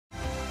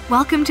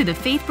Welcome to the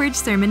Faithbridge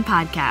Sermon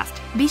Podcast.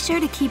 Be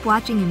sure to keep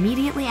watching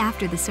immediately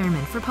after the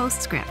sermon for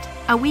Postscript,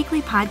 a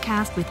weekly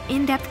podcast with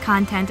in-depth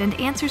content and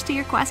answers to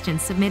your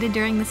questions submitted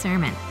during the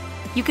sermon.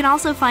 You can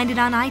also find it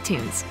on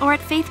iTunes or at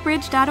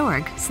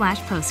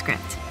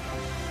faithbridge.org/postscript.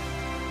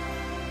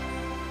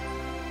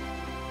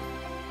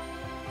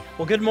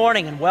 Well, good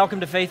morning and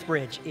welcome to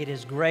Faithbridge. It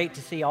is great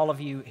to see all of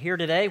you here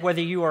today,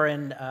 whether you are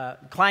in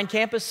Klein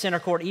Campus, Center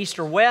Court East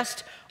or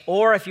West,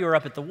 or if you're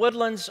up at the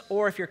Woodlands,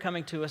 or if you're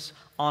coming to us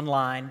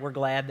online. We're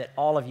glad that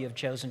all of you have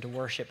chosen to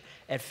worship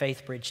at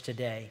Faithbridge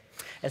today.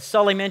 As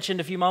Sully mentioned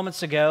a few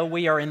moments ago,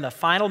 we are in the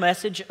final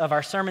message of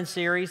our sermon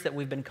series that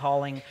we've been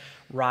calling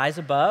Rise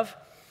Above.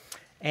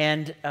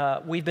 And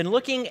we've been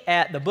looking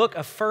at the book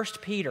of 1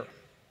 Peter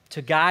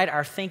to guide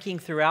our thinking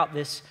throughout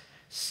this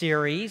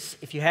series.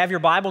 If you have your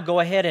Bible,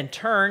 go ahead and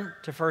turn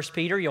to 1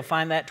 Peter. You'll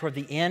find that toward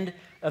the end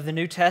of the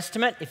New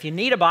Testament. If you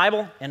need a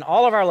Bible in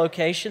all of our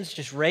locations,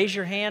 just raise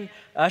your hand.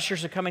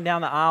 Ushers are coming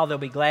down the aisle. They'll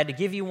be glad to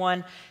give you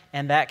one,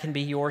 and that can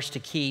be yours to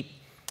keep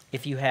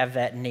if you have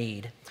that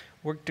need.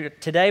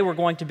 Today we're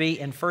going to be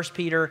in 1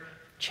 Peter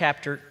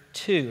chapter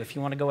 2. If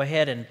you want to go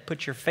ahead and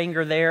put your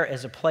finger there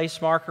as a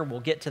place marker, we'll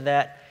get to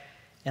that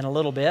in a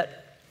little bit.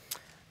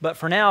 But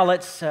for now,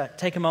 let's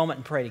take a moment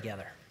and pray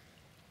together.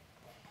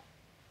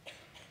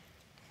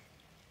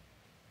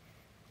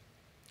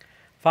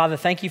 Father,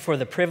 thank you for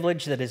the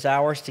privilege that is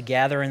ours to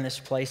gather in this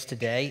place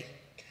today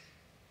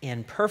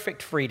in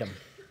perfect freedom,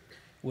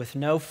 with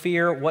no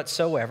fear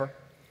whatsoever,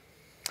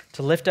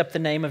 to lift up the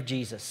name of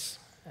Jesus,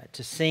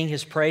 to sing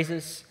His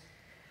praises,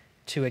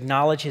 to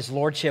acknowledge His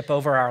lordship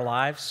over our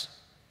lives,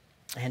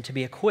 and to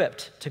be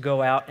equipped to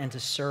go out and to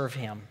serve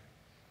Him.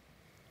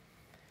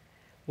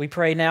 We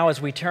pray now as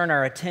we turn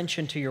our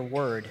attention to your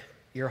word,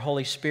 your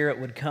Holy Spirit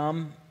would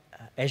come,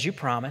 as you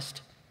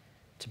promised,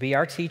 to be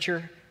our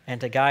teacher and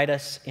to guide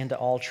us into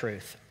all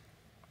truth.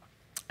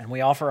 And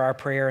we offer our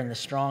prayer in the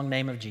strong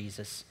name of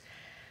Jesus.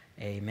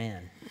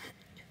 Amen.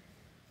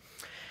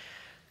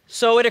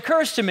 So it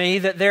occurs to me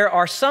that there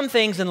are some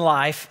things in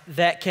life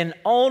that can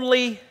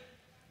only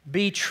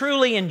be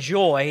truly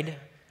enjoyed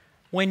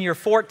when you're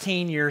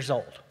 14 years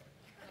old.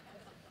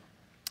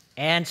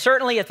 And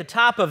certainly at the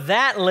top of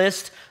that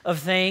list of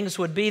things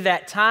would be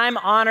that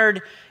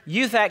time-honored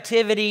youth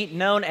activity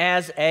known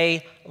as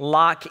a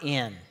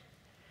lock-in.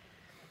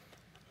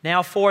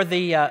 Now, for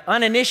the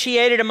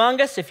uninitiated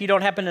among us, if you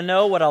don't happen to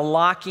know what a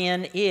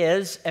lock-in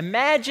is,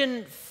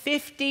 imagine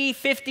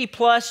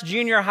 50-plus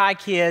junior high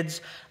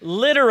kids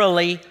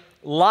literally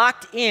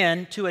locked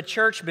in to a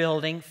church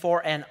building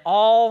for an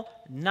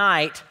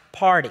all-night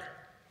party.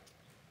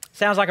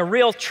 Sounds like a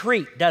real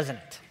treat, doesn't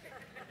it?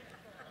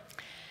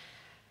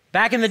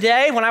 Back in the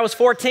day, when I was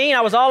 14, I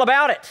was all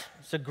about it.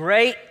 It's a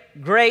great,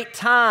 great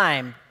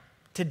time.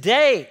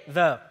 Today,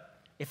 though,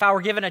 if I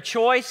were given a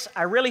choice,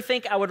 I really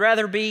think I would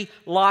rather be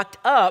locked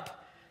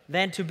up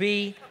than to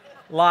be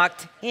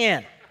locked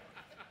in.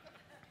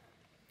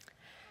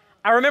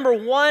 I remember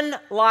one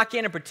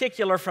lock-in in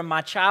particular from my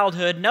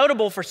childhood,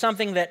 notable for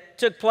something that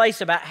took place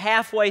about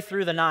halfway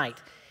through the night.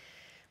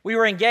 We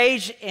were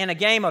engaged in a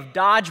game of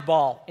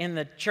dodgeball in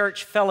the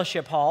church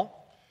fellowship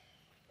hall,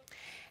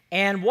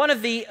 and one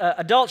of the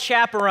adult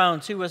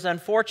chaperones who was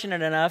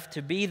unfortunate enough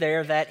to be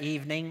there that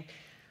evening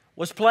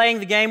was playing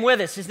the game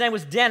with us. His name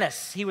was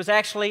Dennis. He was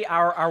actually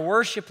our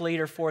worship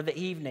leader for the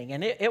evening.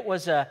 And it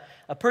was a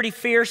pretty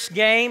fierce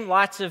game,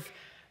 lots of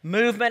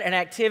movement and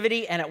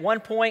activity. And at one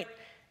point,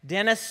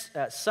 Dennis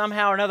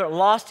somehow or another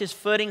lost his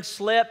footing,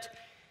 slipped,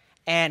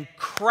 and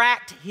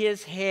cracked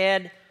his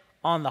head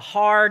on the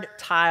hard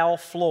tile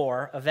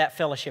floor of that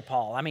fellowship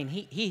hall. I mean,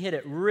 he hit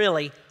it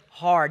really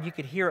hard. You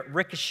could hear it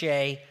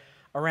ricochet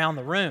around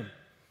the room.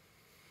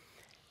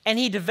 And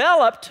he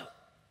developed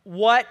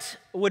what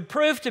would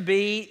prove to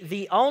be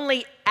the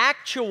only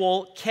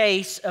actual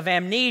case of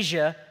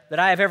amnesia that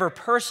I have ever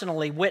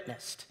personally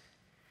witnessed.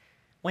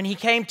 When he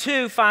came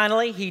to,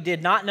 finally, he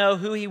did not know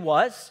who he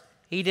was.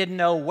 He didn't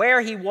know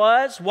where he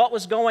was, what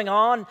was going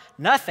on,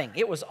 nothing.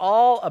 It was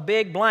all a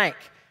big blank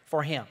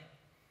for him.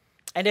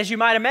 And as you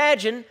might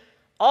imagine,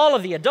 all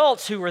of the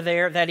adults who were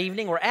there that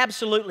evening were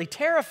absolutely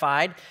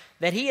terrified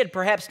that he had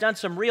perhaps done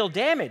some real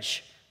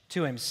damage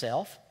to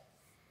himself.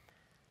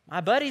 My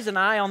buddies and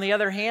I, on the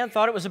other hand,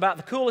 thought it was about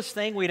the coolest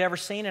thing we'd ever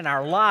seen in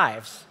our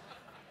lives.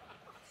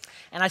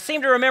 And I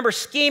seem to remember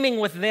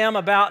scheming with them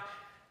about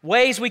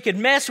ways we could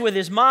mess with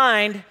his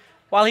mind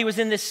while he was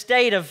in this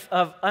state of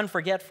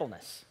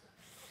unforgetfulness.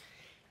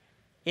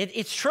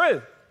 It's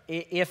true.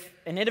 If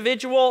an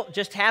individual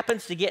just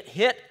happens to get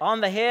hit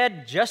on the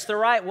head just the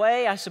right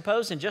way, I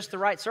suppose, in just the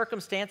right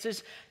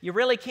circumstances, you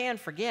really can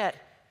forget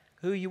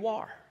who you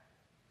are.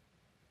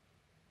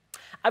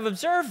 I've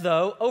observed,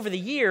 though, over the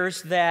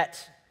years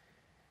that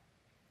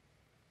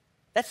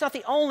that's not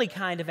the only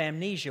kind of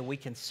amnesia we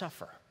can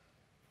suffer.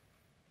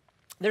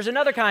 There's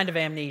another kind of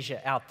amnesia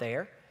out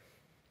there,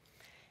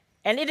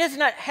 and it does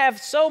not have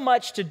so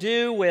much to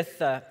do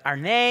with our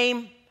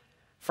name,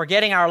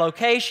 forgetting our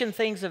location,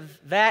 things of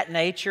that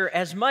nature,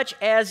 as much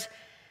as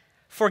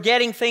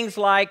forgetting things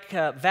like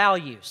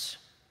values,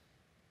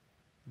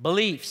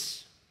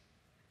 beliefs,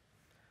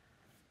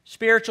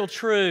 spiritual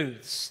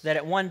truths that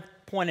at one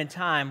point in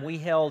time we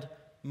held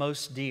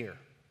most dear.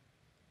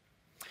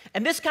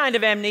 And this kind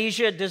of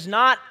amnesia does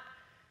not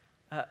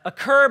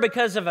occur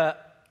because of a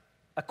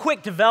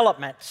quick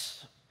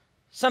development,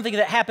 something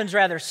that happens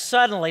rather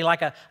suddenly,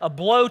 like a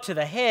blow to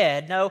the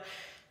head. No,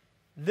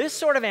 this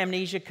sort of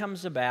amnesia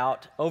comes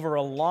about over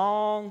a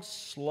long,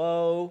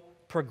 slow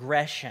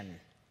progression.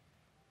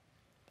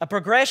 A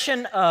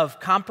progression of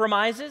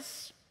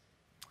compromises,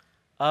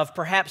 of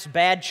perhaps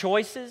bad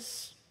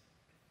choices,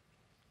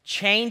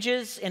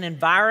 changes in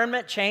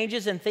environment,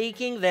 changes in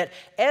thinking that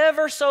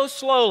ever so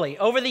slowly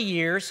over the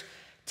years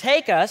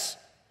take us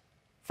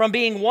from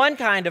being one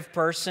kind of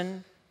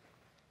person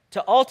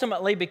to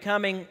ultimately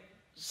becoming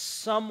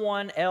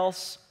someone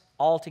else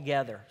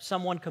altogether,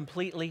 someone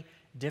completely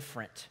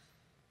different.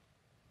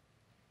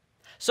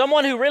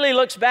 Someone who really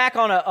looks back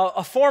on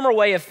a former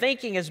way of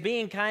thinking as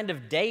being kind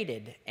of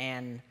dated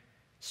and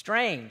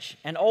strange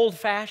and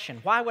old-fashioned.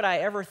 Why would I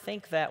ever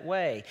think that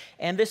way?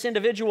 And this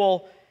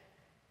individual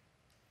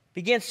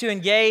begins to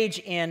engage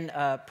in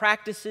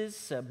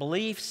practices,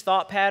 beliefs,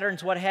 thought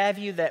patterns, what have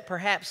you, that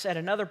perhaps at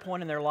another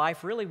point in their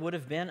life really would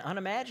have been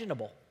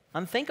unimaginable,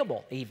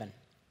 unthinkable even.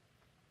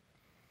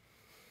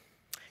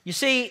 You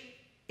see,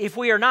 if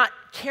we are not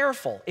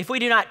careful, if we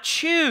do not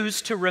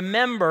choose to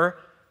remember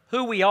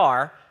who we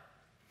are,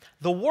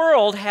 the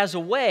world has a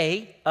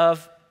way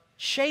of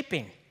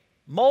shaping,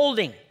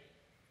 molding,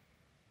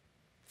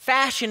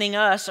 fashioning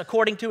us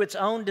according to its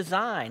own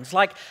designs.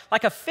 Like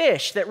a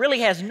fish that really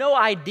has no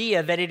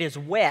idea that it is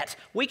wet,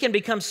 we can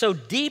become so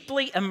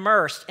deeply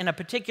immersed in a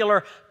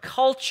particular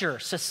culture,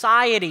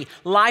 society,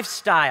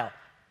 lifestyle,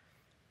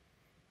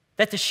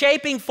 that the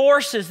shaping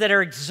forces that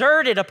are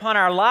exerted upon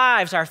our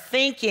lives, our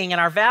thinking,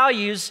 and our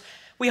values,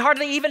 we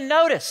hardly even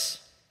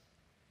notice.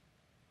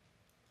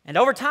 And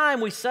over time,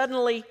 we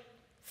suddenly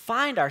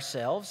find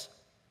ourselves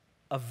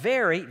a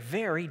very,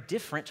 very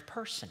different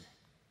person.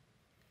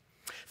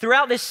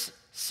 Throughout this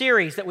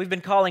series that we've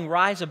been calling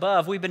Rise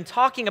Above, we've been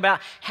talking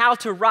about how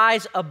to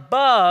rise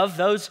above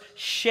those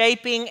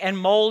shaping and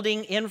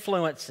molding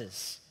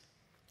influences,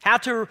 how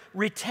to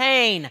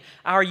retain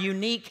our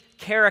unique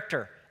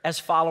character as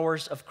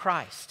followers of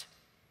Christ.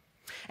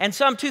 And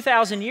some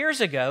 2,000 years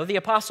ago, the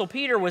Apostle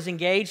Peter was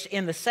engaged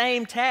in the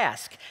same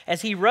task.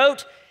 As he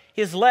wrote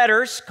his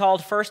letters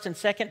called 1st and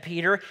 2nd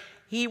Peter,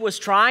 he was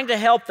trying to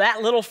help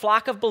that little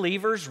flock of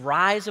believers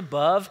rise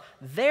above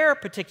their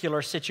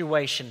particular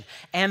situation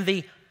and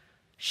the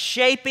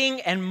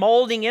shaping and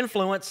molding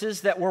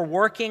influences that were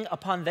working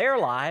upon their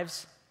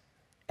lives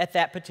at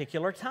that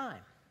particular time.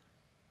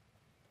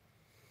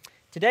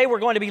 Today we're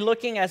going to be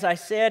looking, as I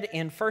said,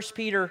 in 1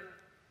 Peter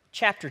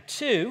chapter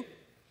 2,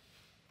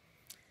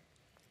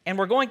 and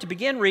we're going to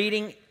begin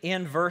reading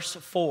in verse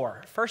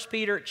 4. 1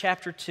 Peter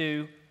chapter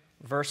 2,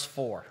 verse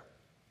 4.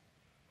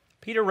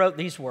 Peter wrote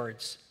these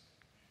words: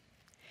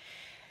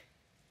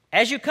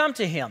 "As you come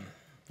to him,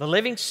 the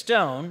living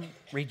stone,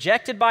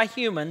 rejected by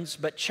humans,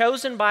 but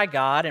chosen by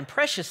God and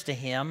precious to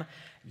him,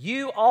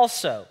 you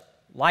also,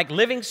 like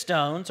living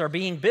stones, are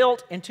being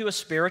built into a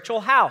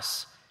spiritual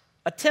house,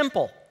 a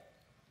temple,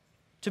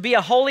 to be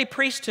a holy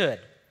priesthood,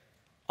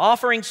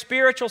 offering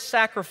spiritual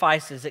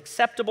sacrifices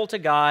acceptable to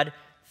God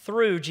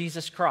through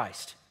Jesus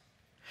Christ.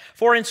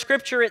 For in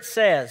Scripture it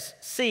says,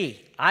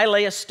 'See, I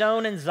lay a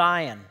stone in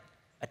Zion,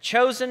 a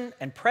chosen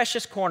and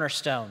precious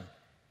cornerstone,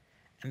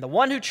 and the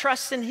one who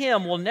trusts in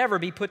him will never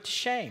be put to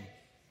shame.'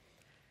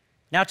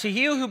 Now to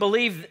you who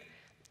believe,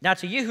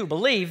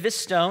 this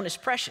stone is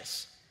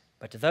precious,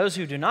 but to those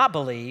who do not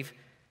believe,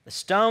 the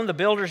stone the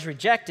builders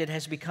rejected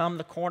has become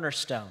the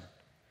cornerstone,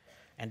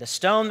 and a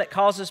stone that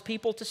causes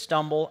people to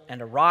stumble,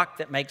 and a rock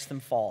that makes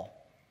them fall.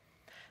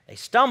 They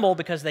stumble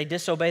because they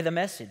disobey the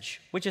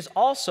message, which is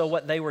also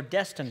what they were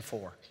destined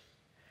for.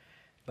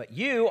 But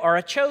you are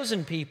a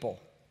chosen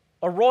people,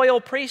 a royal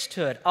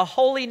priesthood, a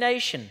holy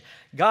nation,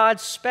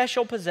 God's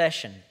special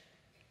possession,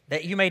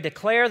 that you may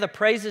declare the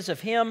praises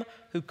of him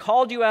who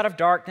called you out of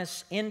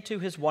darkness into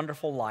his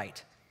wonderful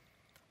light.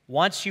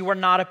 Once you were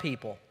not a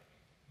people,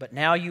 but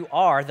now you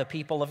are the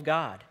people of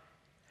God.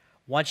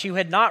 Once you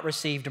had not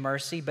received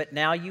mercy, but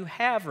now you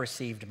have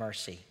received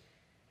mercy.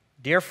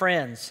 Dear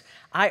friends,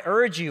 I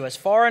urge you as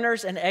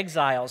foreigners and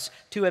exiles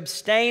to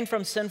abstain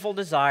from sinful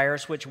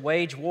desires which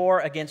wage war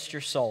against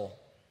your soul.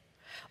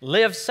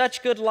 Live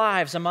such good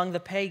lives among the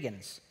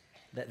pagans,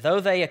 that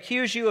though they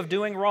accuse you of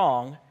doing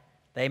wrong,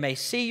 they may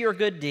see your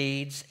good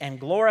deeds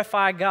and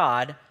glorify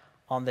God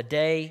on the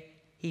day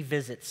he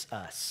visits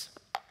us."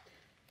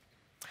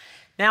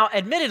 Now,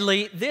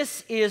 admittedly,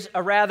 this is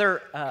a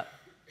rather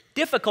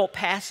difficult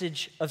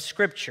passage of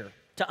Scripture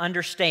to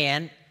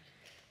understand,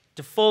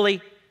 to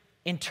fully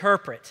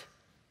interpret.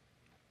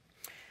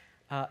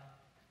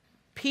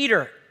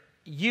 Peter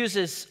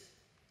uses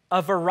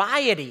a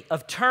variety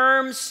of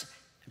terms,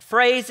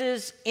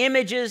 phrases,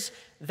 images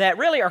that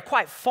really are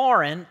quite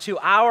foreign to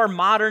our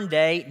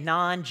modern-day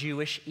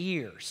non-Jewish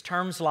ears.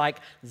 Terms like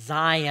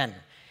Zion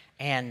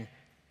and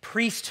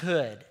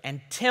priesthood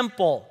and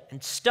temple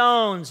and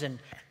stones and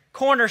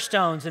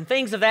cornerstones and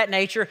things of that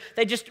nature.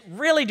 They just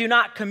really do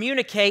not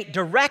communicate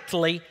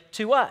directly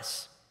to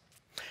us.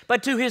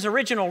 But to his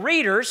original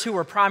readers, who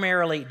were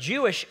primarily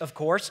Jewish, of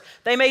course,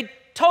 they made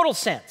total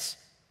sense,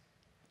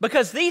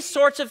 because these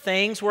sorts of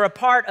things were a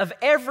part of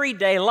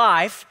everyday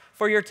life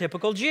for your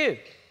typical Jew.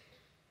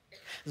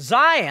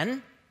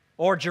 Zion,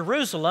 or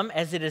Jerusalem,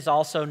 as it is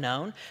also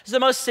known, is the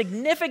most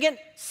significant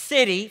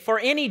city for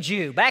any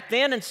Jew, back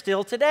then and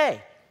still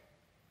today.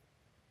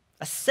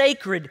 A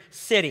sacred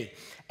city.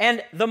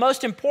 And the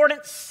most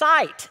important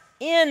site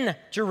in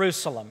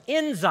Jerusalem,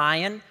 in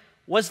Zion,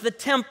 was the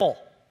temple,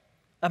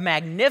 a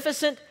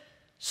magnificent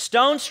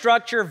stone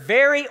structure,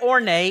 very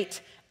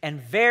ornate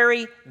and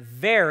very,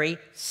 very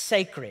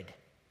sacred.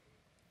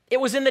 It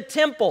was in the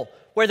temple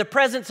where the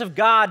presence of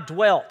God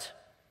dwelt,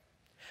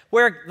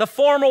 where the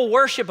formal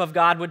worship of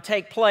God would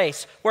take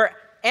place, where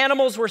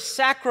animals were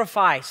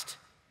sacrificed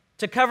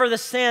to cover the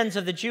sins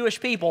of the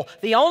Jewish people,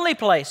 the only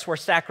place where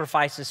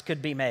sacrifices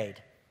could be made.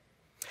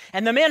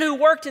 And the men who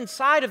worked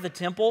inside of the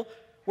temple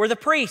were the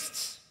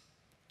priests,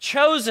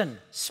 chosen,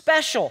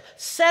 special,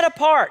 set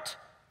apart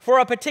for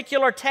a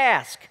particular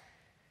task,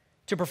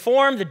 to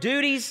perform the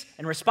duties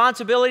and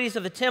responsibilities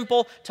of the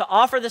temple, to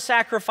offer the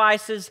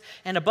sacrifices,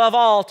 and above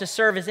all, to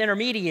serve as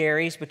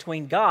intermediaries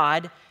between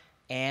God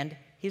and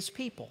His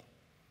people.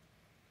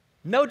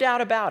 No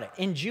doubt about it,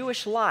 in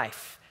Jewish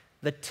life,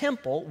 the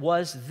temple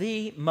was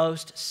the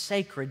most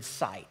sacred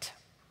site.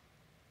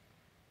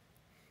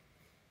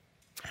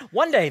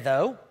 One day,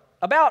 though,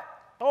 about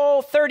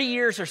 30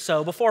 years or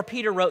so before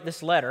Peter wrote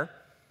this letter,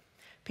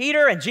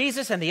 Peter and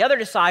Jesus and the other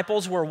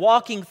disciples were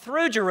walking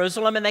through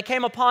Jerusalem, and they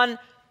came upon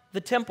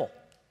the temple.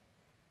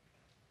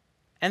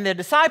 And the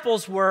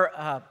disciples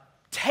were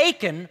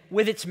taken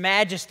with its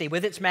majesty,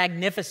 with its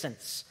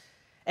magnificence.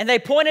 And they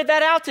pointed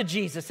that out to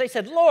Jesus. They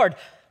said, "Lord,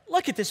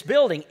 look at this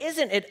building.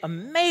 Isn't it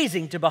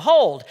amazing to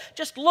behold?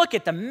 Just look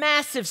at the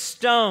massive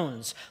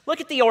stones. Look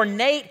at the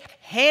ornate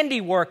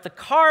handiwork, the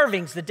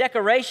carvings, the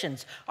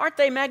decorations. Aren't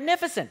they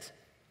magnificent?"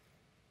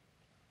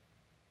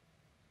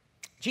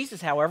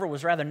 Jesus, however,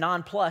 was rather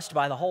nonplussed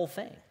by the whole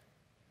thing.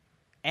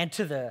 And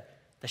to the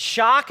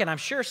shock, and I'm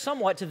sure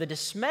somewhat to the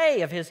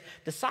dismay of his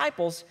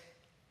disciples,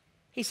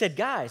 he said,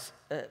 "Guys,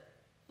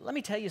 let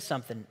me tell you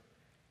something.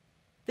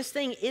 This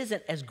thing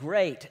isn't as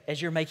great as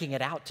you're making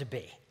it out to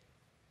be.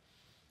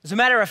 As a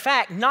matter of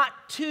fact,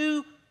 not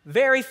too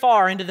very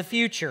far into the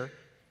future,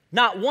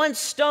 not one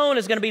stone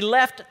is going to be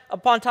left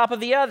upon top of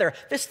the other.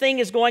 This thing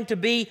is going to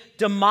be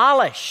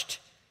demolished.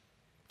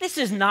 This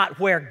is not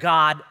where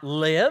God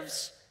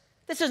lives.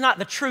 This is not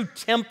the true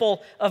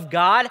temple of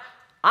God.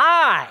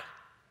 I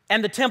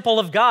am the temple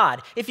of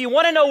God. If you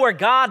want to know where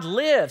God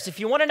lives, if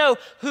you want to know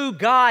who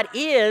God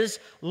is,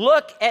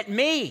 look at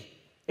me.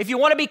 If you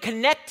want to be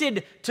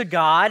connected to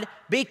God,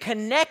 be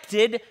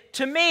connected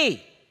to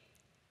me.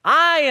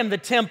 I am the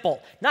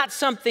temple, not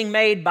something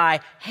made by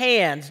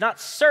hands,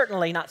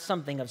 certainly not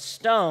something of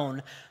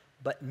stone,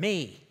 but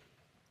me,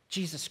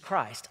 Jesus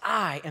Christ.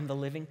 I am the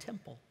living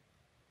temple."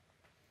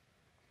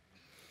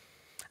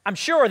 I'm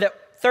sure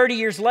that 30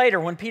 years later,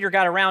 when Peter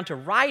got around to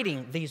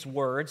writing these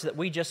words that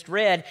we just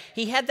read,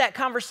 he had that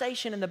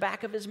conversation in the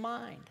back of his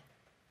mind.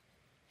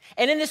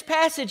 And in this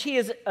passage, he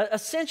is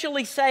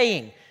essentially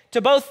saying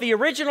to both the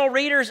original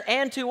readers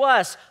and to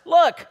us,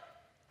 look,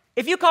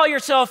 if you call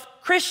yourself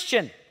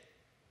Christian,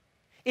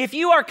 if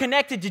you are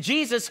connected to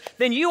Jesus,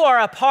 then you are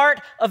a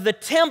part of the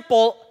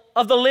temple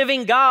of the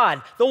living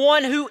God, the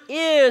one who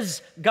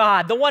is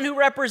God, the one who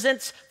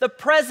represents the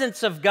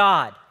presence of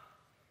God.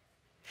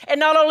 And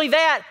not only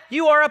that,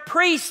 you are a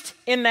priest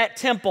in that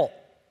temple.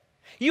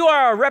 You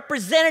are a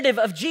representative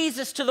of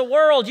Jesus to the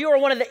world. You are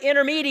one of the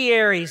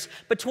intermediaries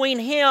between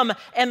Him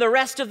and the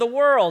rest of the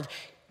world.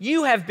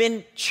 You have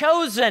been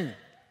chosen.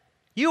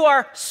 You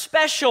are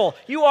special.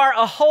 You are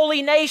a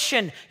holy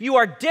nation. You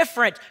are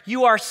different.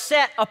 You are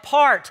set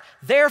apart.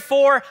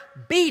 Therefore,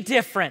 be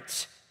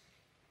different.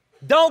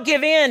 Don't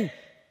give in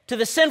to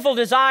the sinful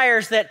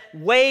desires that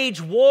wage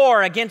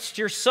war against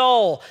your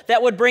soul,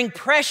 that would bring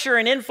pressure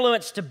and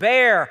influence to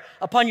bear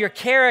upon your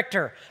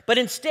character. But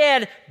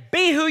instead,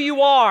 be who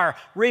you are.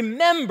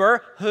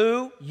 Remember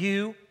who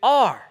you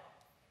are.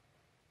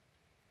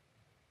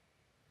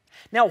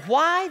 Now,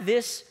 why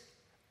this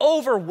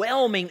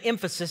overwhelming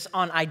emphasis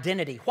on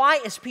identity? Why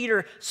is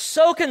Peter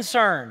so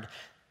concerned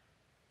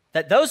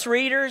that those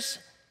readers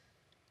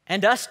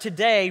and us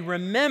today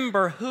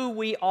remember who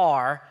we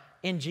are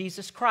in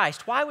Jesus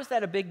Christ? Why was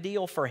that a big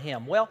deal for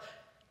him? Well,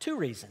 two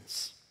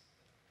reasons.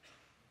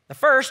 The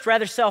first,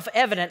 rather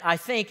self-evident, I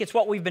think, it's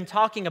what we've been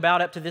talking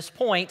about up to this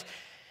point.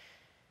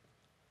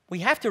 We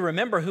have to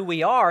remember who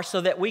we are so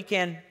that we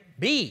can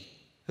be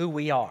who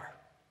we are.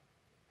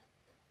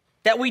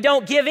 That we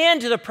don't give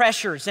in to the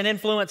pressures and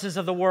influences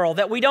of the world.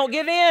 That we don't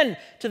give in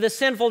to the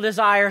sinful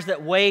desires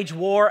that wage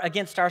war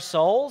against our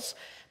souls.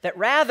 That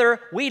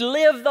rather, we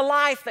live the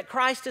life that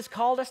Christ has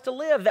called us to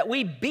live. That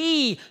we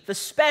be the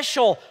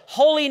special,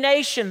 holy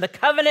nation, the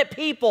covenant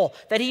people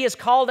that He has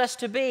called us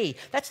to be.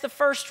 That's the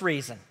first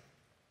reason.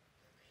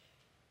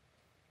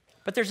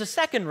 But there's a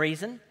second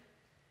reason,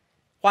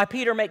 why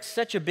Peter makes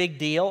such a big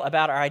deal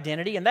about our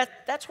identity, and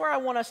that's where I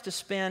want us to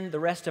spend the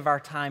rest of our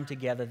time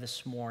together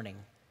this morning.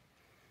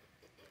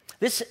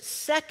 This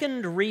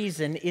second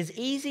reason is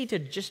easy to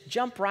just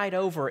jump right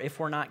over if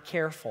we're not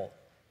careful.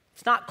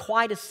 It's not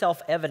quite as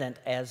self-evident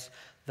as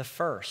the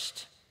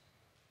first.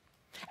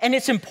 And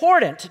it's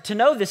important to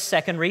know this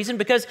second reason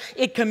because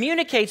it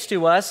communicates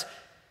to us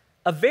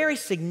a very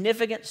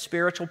significant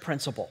spiritual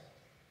principle.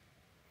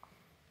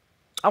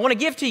 I want to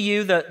give to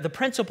you the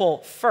principle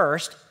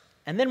first,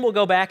 and then we'll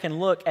go back and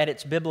look at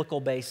its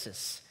biblical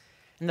basis.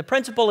 And the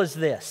principle is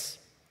this: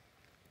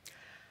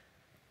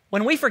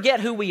 when we forget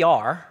who we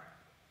are,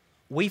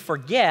 we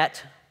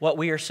forget what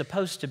we are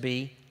supposed to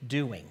be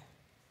doing.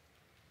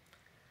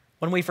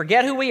 When we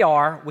forget who we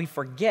are, we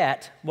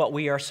forget what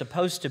we are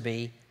supposed to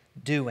be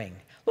doing.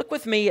 Look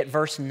with me at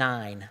verse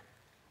 9.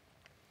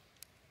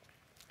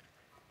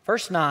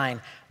 Verse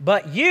 9,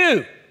 but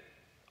you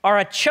are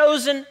a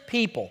chosen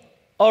people,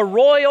 a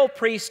royal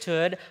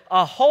priesthood,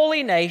 a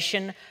holy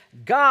nation,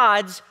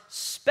 God's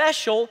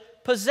special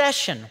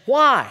possession.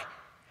 Why?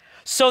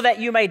 So that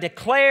you may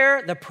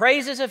declare the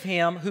praises of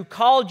Him who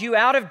called you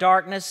out of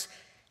darkness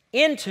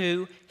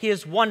into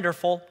His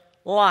wonderful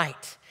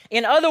light.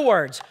 In other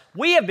words,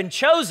 we have been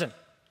chosen.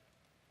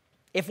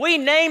 If we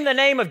name the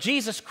name of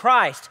Jesus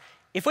Christ,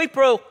 if we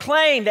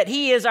proclaim that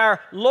He is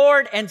our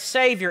Lord and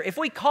Savior, if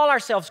we call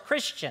ourselves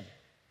Christian,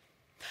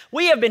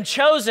 we have been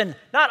chosen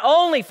not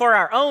only for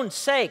our own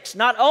sakes,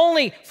 not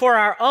only for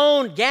our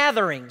own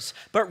gatherings,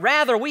 but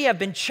rather we have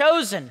been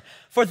chosen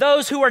for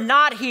those who are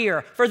not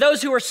here, for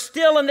those who are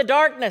still in the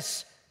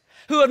darkness,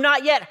 who have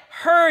not yet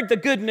heard the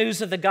good news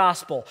of the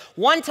gospel.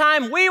 One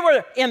time we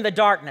were in the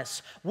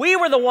darkness. We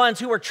were the ones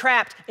who were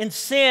trapped in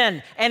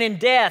sin and in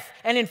death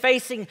and in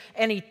facing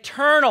an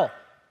eternal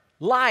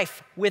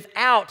life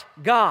without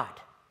God.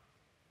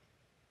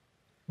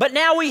 But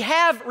now we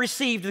have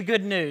received the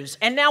good news,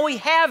 and now we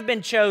have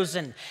been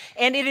chosen,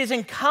 and it is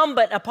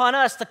incumbent upon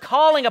us, the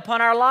calling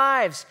upon our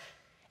lives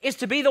is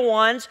to be the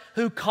ones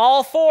who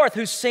call forth,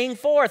 who sing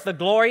forth the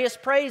glorious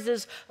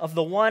praises of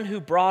the one who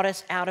brought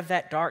us out of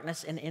that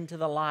darkness and into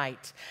the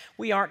light.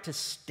 We aren't to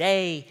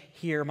stay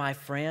here, my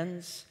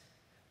friends.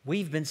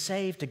 We've been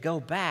saved to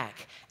go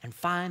back and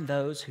find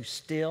those who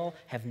still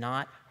have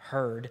not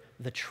heard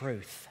the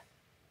truth.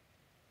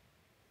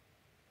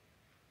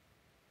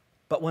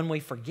 But when we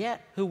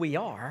forget who we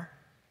are,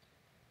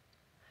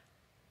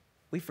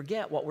 we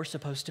forget what we're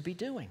supposed to be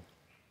doing.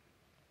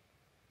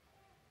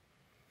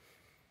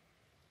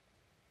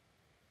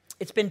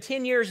 It's been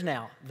 10 years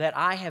now that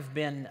I have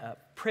been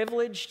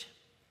privileged,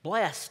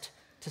 blessed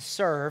to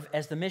serve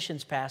as the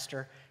missions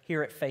pastor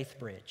here at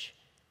Faithbridge.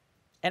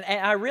 And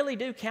I really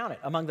do count it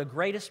among the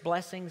greatest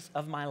blessings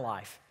of my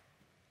life.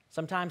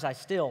 Sometimes I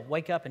still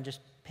wake up and just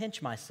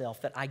pinch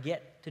myself that I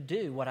get to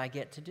do what I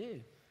get to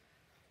do.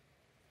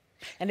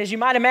 And as you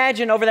might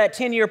imagine, over that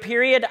 10-year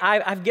period,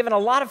 I've given a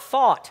lot of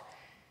thought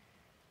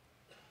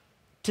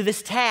to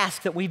this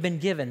task that we've been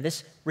given,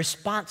 this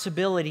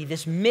responsibility,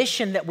 this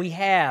mission that we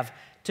have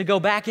to go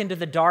back into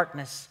the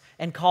darkness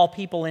and call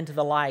people into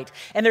the light.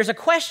 And there's a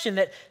question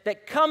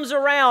that comes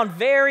around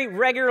very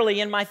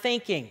regularly in my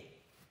thinking,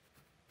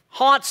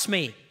 haunts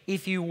me,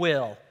 if you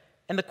will.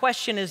 And the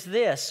question is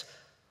this: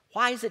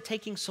 why is it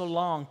taking so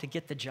long to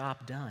get the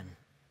job done?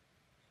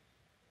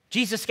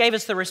 Jesus gave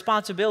us the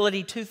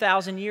responsibility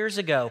 2,000 years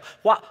ago.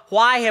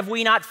 Why have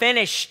we not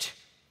finished?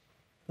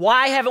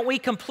 Why haven't we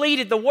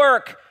completed the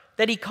work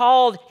that He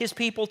called His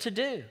people to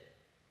do?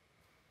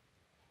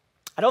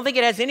 I don't think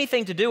it has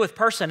anything to do with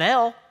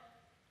personnel,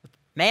 with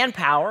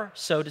manpower,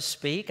 so to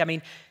speak. I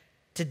mean,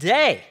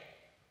 today,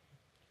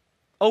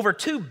 over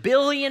 2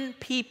 billion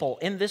people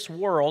in this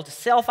world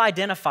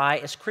self-identify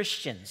as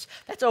Christians.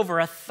 That's over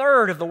a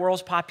third of the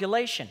world's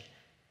population.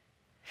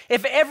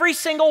 If every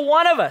single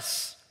one of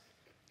us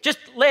just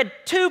led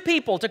 2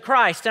 people to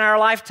Christ in our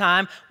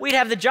lifetime, we'd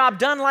have the job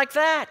done like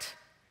that.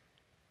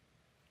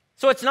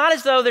 So it's not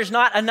as though there's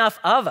not enough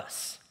of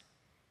us.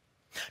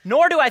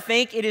 Nor do I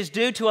think it is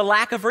due to a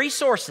lack of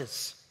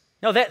resources.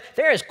 No,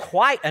 there is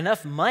quite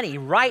enough money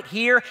right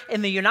here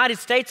in the United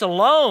States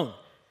alone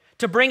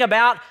to bring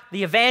about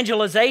the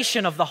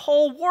evangelization of the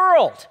whole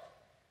world.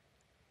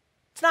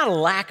 It's not a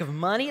lack of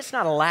money. It's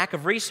not a lack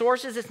of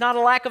resources. It's not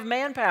a lack of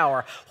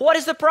manpower. What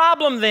is the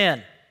problem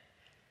then?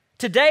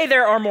 Today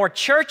there are more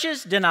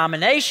churches,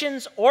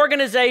 denominations,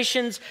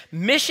 organizations,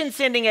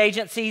 mission-sending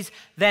agencies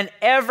than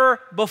ever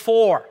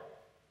before.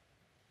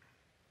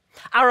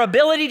 Our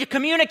ability to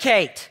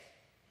communicate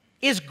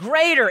is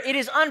greater. It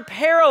is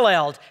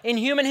unparalleled in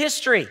human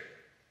history.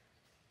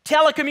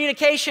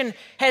 Telecommunication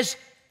has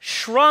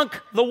shrunk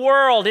the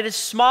world. It is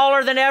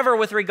smaller than ever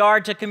with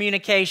regard to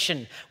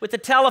communication. With the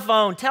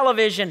telephone,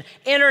 television,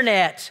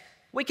 internet,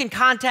 we can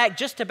contact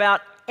just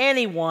about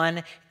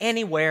anyone,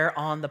 anywhere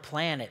on the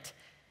planet.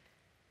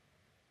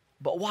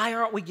 But why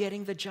aren't we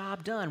getting the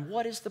job done?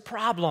 What is the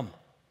problem?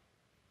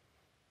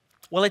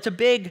 Well, it's a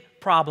big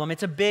problem.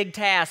 It's a big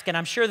task, and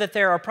I'm sure that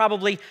there are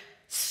probably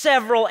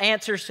several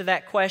answers to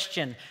that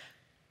question.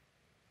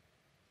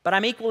 But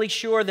I'm equally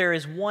sure there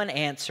is one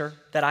answer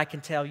that I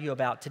can tell you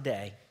about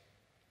today.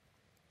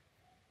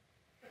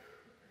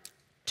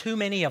 Too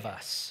many of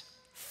us,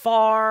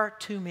 far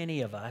too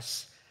many of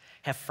us,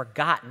 have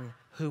forgotten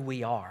who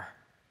we are.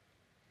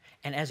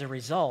 And as a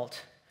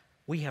result,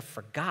 we have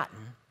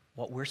forgotten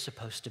what we're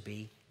supposed to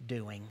be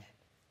doing.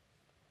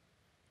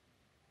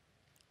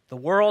 The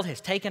world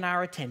has taken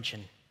our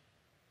attention.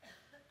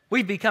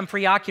 We've become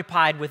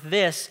preoccupied with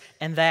this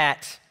and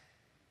that.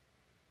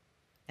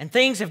 And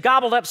things have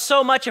gobbled up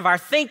so much of our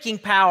thinking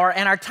power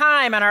and our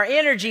time and our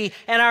energy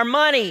and our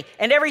money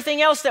and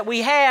everything else that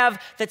we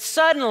have that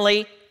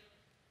suddenly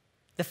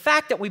the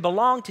fact that we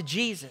belong to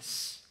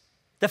Jesus,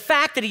 the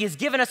fact that He has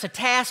given us a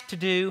task to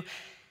do,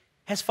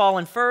 has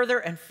fallen further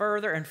and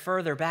further and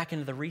further back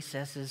into the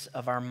recesses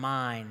of our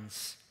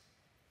minds.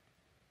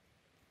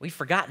 We've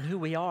forgotten who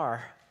we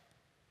are.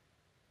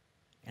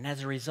 And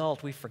as a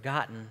result, we've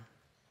forgotten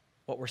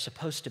what we're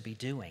supposed to be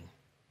doing.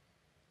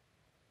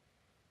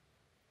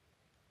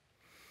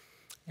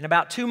 In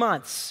about 2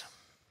 months,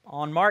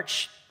 on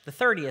March the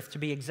 30th to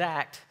be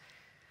exact,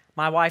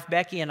 my wife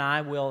Becky and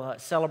I will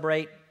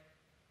celebrate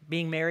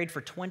being married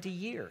for 20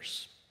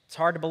 years. It's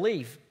hard to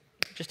believe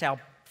just how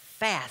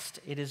fast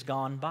it has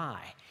gone by.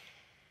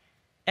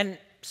 And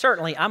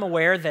certainly I'm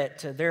aware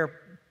that there are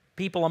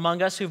people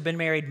among us who've been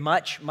married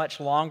much, much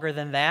longer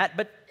than that,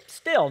 but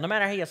still, no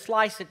matter how you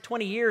slice it,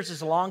 20 years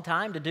is a long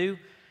time to do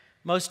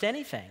most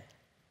anything.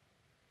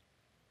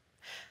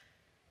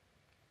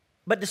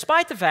 But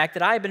despite the fact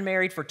that I have been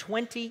married for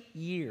 20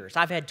 years,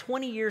 I've had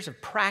 20 years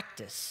of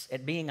practice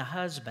at being a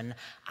husband,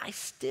 I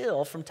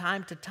still, from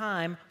time to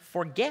time,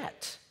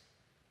 forget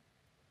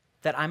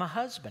that I'm a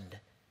husband.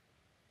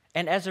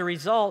 And as a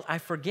result, I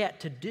forget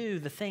to do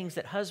the things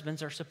that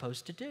husbands are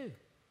supposed to do.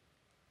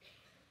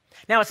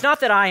 Now, it's not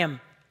that I am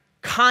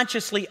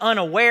consciously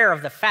unaware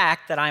of the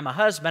fact that I'm a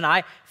husband.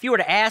 If you were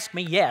to ask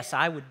me, yes,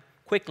 I would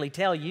quickly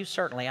tell you,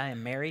 certainly I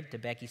am married to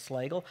Becky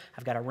Slagle.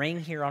 I've got a ring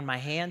here on my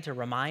hand to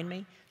remind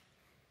me.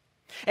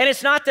 And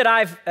it's not that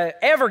I've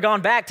ever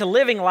gone back to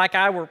living like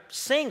I were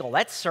single.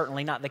 That's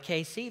certainly not the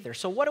case either.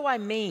 So what do I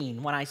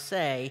mean when I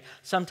say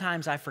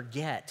sometimes I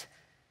forget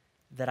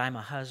that I'm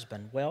a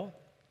husband? Well,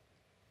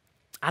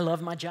 I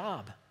love my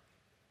job.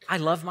 I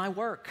love my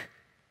work.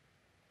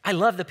 I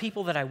love the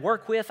people that I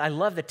work with. I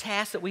love the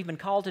tasks that we've been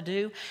called to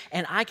do.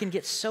 And I can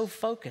get so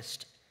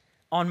focused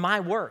on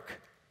my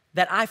work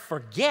that I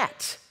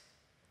forget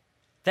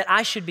that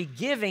I should be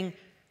giving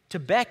to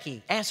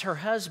Becky as her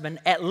husband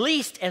at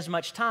least as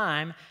much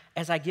time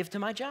as I give to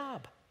my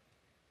job,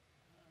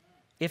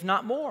 if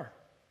not more.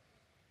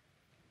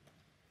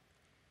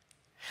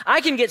 I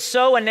can get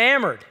so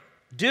enamored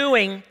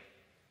doing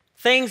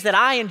things that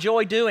I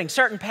enjoy doing,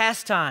 certain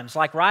pastimes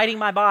like riding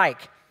my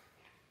bike,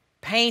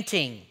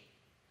 painting,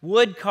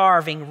 wood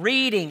carving,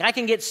 reading. I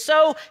can get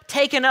so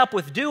taken up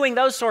with doing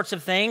those sorts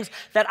of things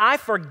that I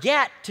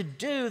forget to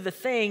do the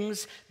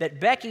things that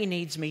Becky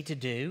needs me to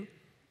do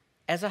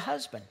as a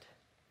husband.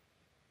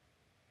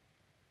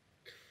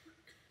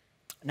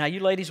 Now,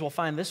 you ladies will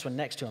find this one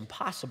next to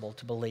impossible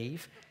to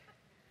believe,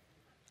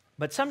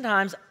 but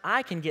sometimes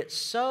I can get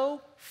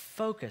so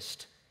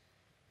focused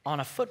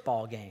on a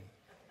football game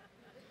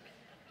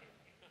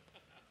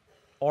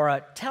or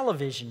a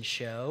television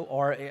show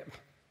or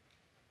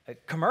a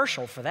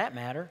commercial for that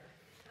matter,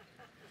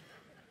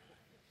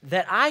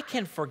 that I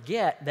can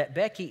forget that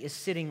Becky is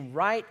sitting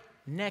right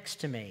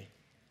next to me.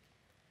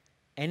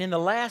 And in the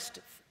last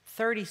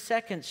 30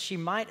 seconds, she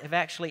might have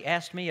actually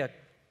asked me a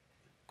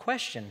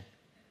question.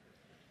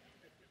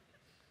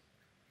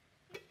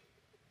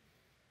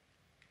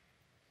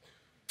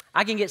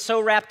 I can get so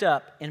wrapped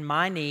up in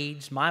my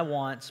needs, my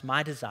wants,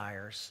 my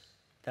desires,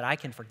 that I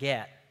can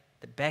forget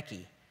that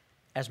Becky,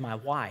 as my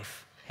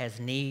wife, has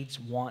needs,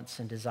 wants,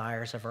 and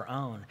desires of her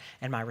own,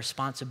 and my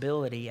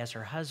responsibility as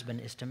her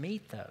husband is to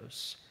meet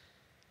those.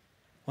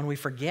 When we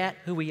forget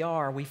who we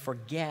are, we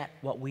forget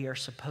what we are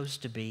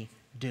supposed to be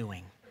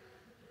doing.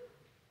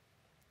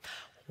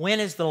 When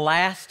is the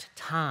last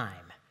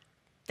time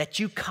that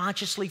you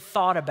consciously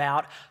thought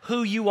about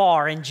who you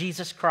are in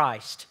Jesus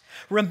Christ?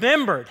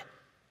 Remembered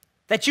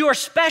that you are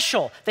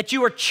special, that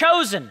you are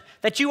chosen,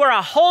 that you are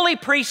a holy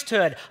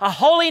priesthood, a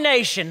holy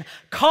nation,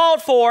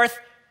 called forth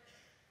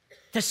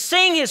to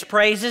sing His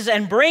praises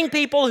and bring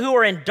people who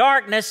are in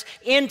darkness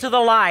into the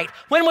light.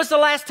 When was the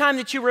last time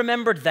that you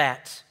remembered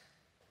that?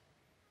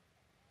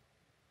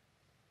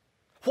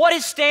 What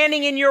is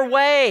standing in your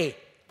way?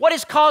 What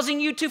is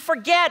causing you to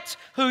forget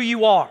who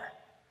you are?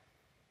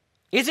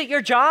 Is it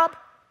your job?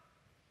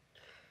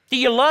 Do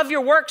you love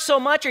your work so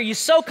much? Are you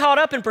so caught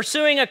up in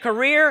pursuing a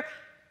career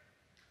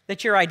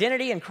that your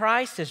identity in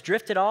Christ has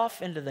drifted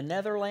off into the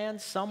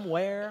Netherlands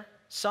somewhere,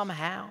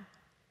 somehow?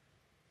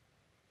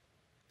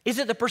 Is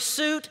it the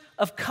pursuit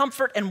of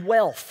comfort and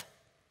wealth?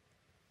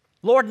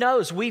 Lord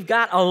knows we've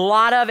got a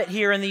lot of it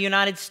here in the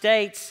United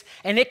States,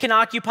 and it can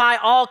occupy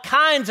all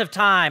kinds of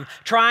time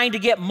trying to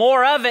get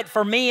more of it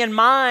for me and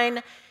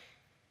mine.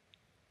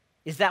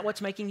 Is that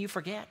what's making you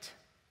forget?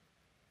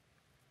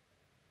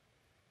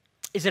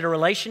 Is it a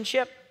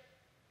relationship?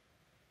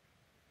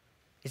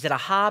 Is it a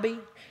hobby?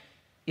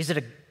 Is it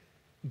a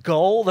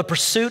goal, the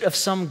pursuit of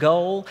some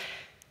goal?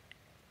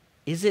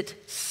 Is it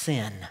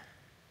sin?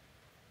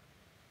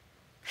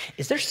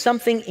 Is there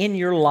something in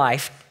your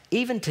life,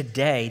 even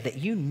today, that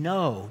you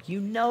know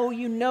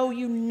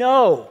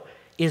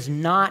is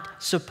not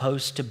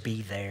supposed to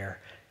be there?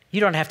 You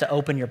don't have to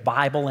open your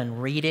Bible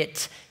and read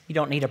it. You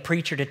don't need a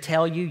preacher to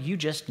tell you. You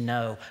just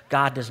know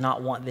God does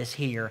not want this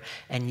here,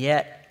 and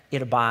yet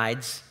it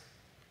abides,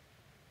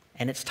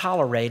 and it's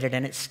tolerated,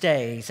 and it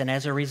stays, and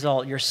as a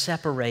result, you're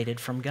separated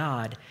from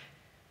God,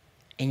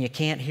 and you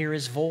can't hear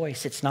His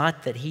voice. It's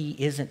not that He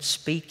isn't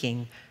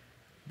speaking,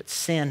 but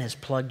sin has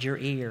plugged your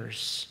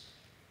ears.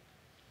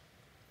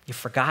 You've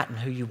forgotten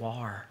who you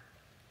are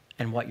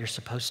and what you're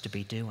supposed to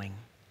be doing.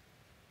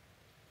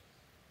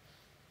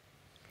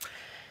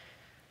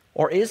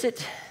 Or is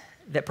it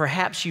that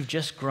perhaps you've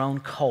just grown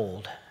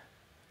cold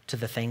to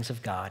the things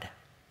of God?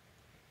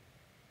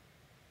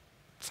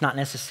 It's not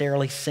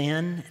necessarily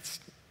sin.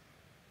 It's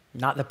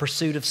not the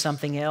pursuit of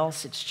something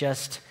else. It's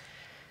just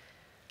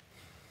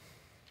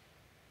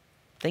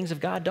things of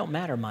God don't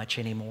matter much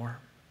anymore.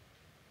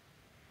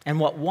 And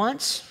what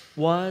once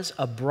was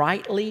a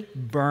brightly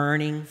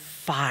burning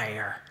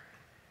fire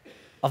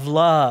of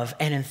love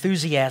and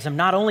enthusiasm,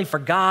 not only for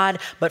God,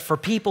 but for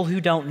people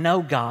who don't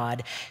know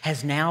God,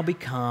 has now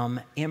become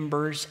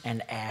embers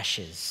and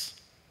ashes.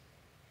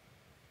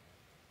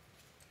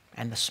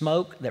 And the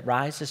smoke that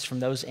rises from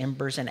those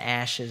embers and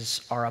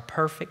ashes are a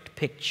perfect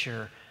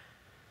picture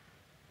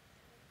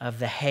of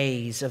the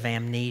haze of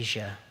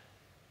amnesia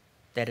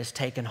that has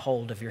taken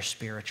hold of your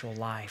spiritual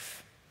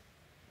life.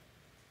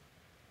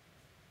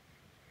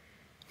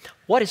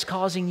 What is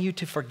causing you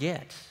to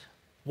forget?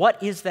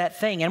 What is that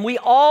thing? And we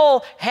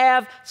all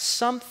have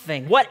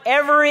something.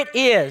 Whatever it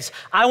is,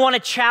 I want to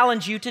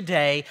challenge you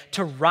today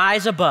to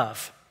rise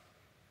above,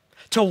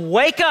 to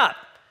wake up,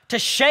 to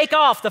shake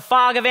off the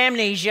fog of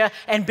amnesia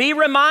and be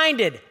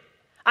reminded,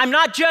 I'm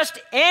not just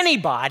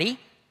anybody,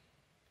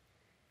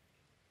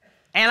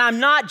 and I'm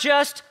not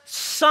just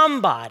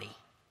somebody.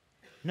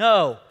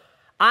 No,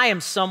 I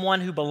am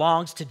someone who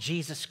belongs to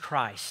Jesus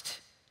Christ.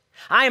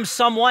 I am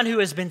someone who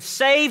has been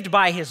saved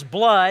by His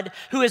blood,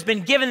 who has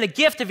been given the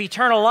gift of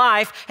eternal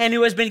life, and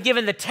who has been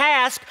given the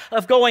task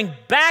of going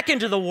back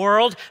into the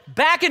world,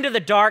 back into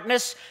the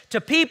darkness, to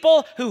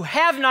people who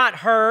have not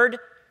heard,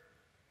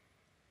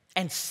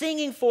 and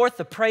singing forth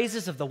the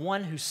praises of the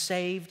one who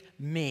saved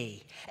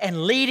me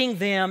and leading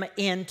them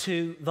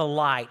into the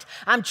light.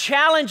 I'm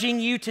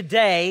challenging you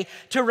today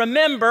to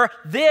remember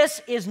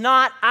this is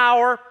not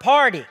our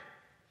party.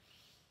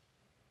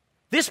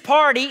 This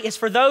party is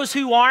for those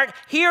who aren't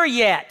here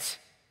yet.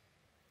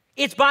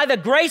 It's by the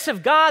grace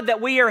of God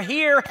that we are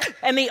here,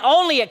 and the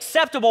only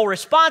acceptable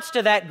response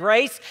to that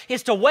grace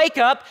is to wake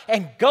up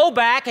and go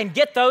back and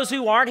get those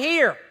who aren't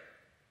here.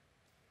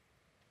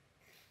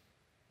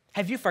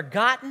 Have you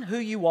forgotten who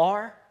you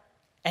are?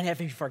 And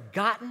have you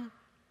forgotten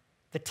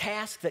the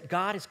task that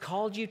God has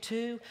called you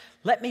to?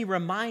 Let me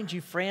remind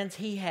you, friends,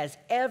 He has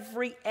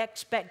every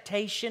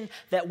expectation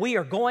that we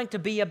are going to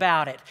be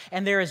about it.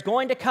 And there is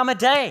going to come a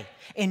day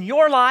in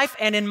your life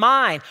and in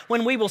mine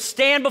when we will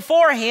stand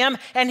before Him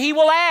and He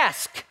will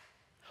ask,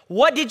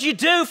 what did you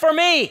do for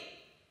me?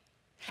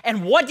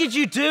 And what did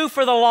you do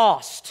for the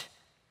lost?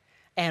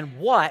 And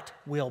what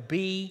will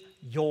be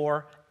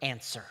your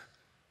answer?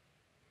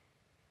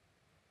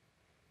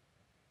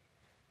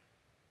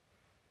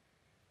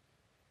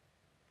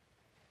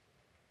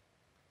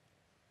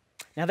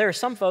 Now, there are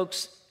some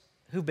folks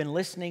who've been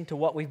listening to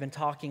what we've been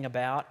talking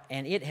about,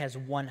 and it has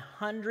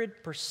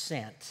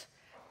 100%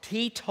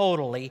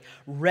 teetotally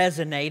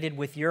resonated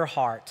with your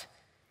heart.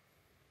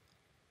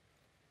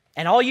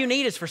 And all you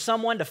need is for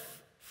someone to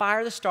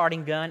fire the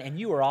starting gun, and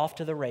you are off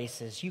to the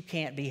races. You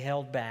can't be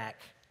held back.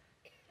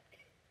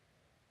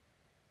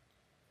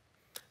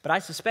 But I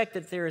suspect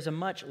that there is a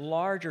much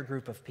larger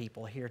group of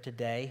people here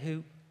today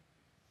who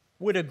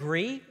would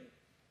agree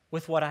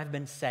with what I've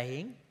been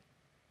saying.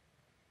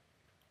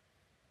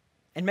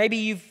 And maybe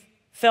you've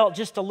felt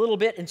just a little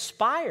bit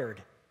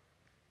inspired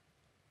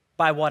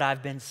by what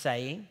I've been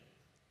saying.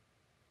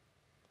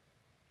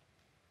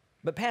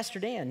 But Pastor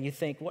Dan, you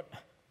think, what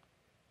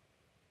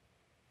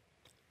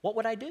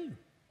would I do?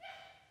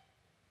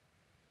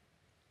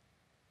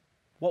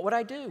 What would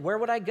I do? Where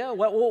would I go?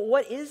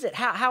 What is it?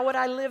 How would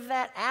I live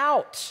that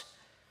out?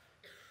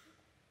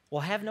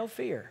 Well, have no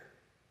fear,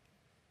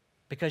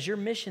 because your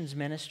missions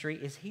ministry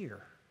is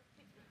here.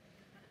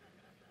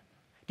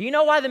 Do you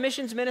know why the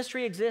missions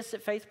ministry exists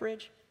at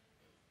Faithbridge?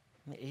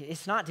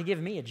 It's not to give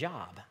me a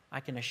job. I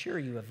can assure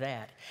you of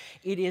that.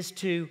 It is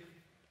to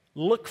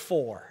look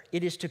for,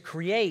 it is to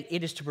create,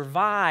 it is to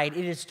provide,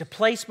 it is to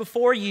place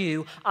before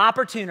you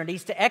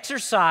opportunities to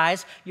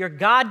exercise your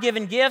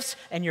God-given gifts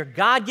and your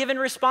God-given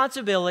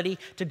responsibility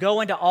to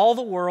go into all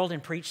the world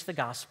and preach the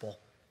gospel.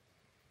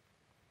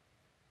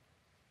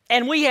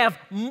 And we have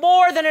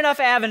more than enough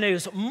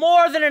avenues,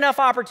 more than enough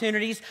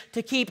opportunities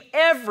to keep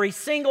every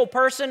single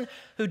person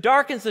who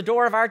darkens the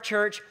door of our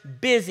church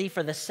busy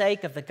for the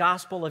sake of the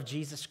gospel of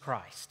Jesus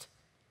Christ.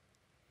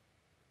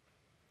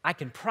 I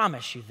can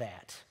promise you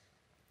that.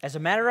 As a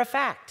matter of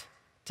fact,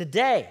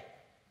 today,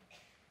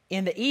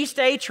 in the East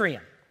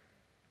Atrium,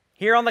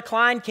 here on the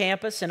Klein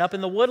campus and up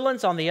in the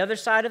Woodlands on the other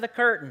side of the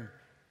curtain,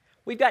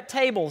 we've got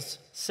tables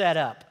set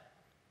up.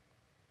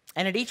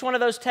 And at each one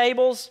of those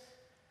tables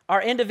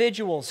are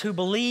individuals who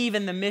believe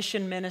in the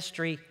mission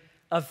ministry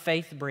of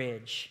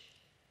Faithbridge.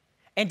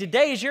 And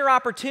today is your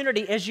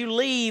opportunity as you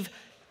leave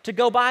to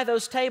go by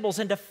those tables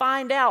and to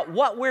find out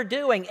what we're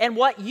doing and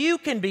what you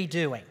can be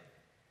doing.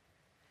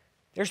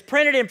 There's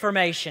printed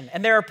information,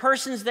 and there are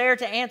persons there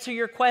to answer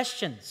your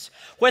questions.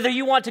 Whether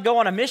you want to go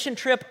on a mission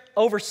trip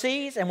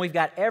overseas, and we've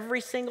got every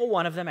single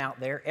one of them out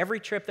there, every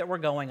trip that we're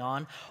going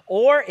on,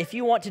 or if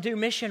you want to do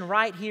mission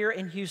right here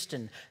in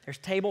Houston, there's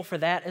a table for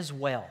that as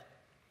well.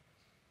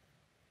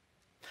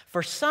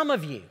 For some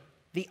of you,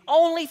 the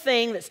only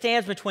thing that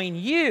stands between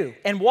you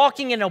and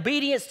walking in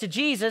obedience to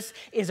Jesus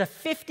is a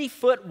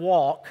 50-foot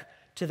walk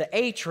to the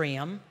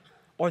atrium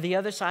or the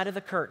other side of the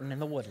curtain in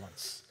the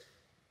Woodlands.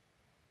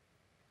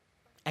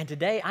 And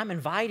today I'm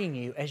inviting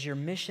you as your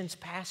missions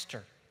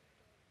pastor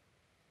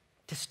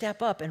to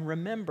step up and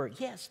remember,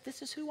 yes,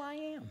 this is who I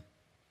am.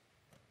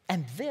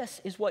 And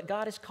this is what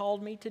God has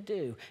called me to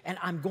do. And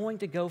I'm going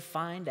to go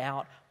find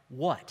out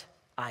what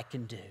I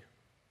can do.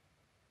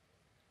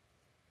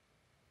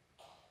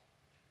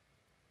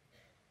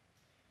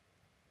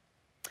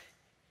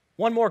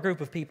 One more group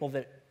of people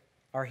that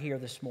are here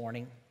this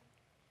morning.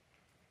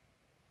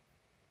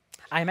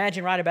 I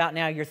imagine right about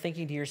now you're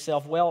thinking to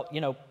yourself, well,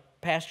 you know,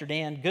 Pastor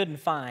Dan, good and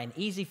fine.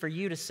 Easy for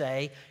you to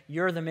say,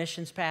 you're the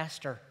missions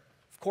pastor.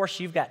 Of course,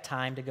 you've got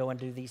time to go and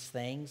do these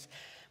things.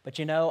 But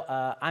you know,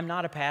 I'm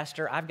not a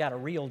pastor. I've got a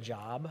real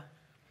job.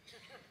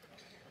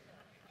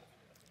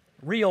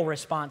 Real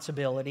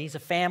responsibilities, a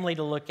family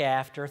to look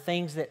after,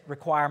 things that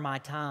require my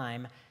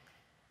time.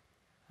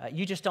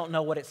 You just don't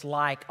know what it's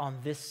like on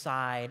this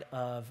side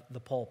of the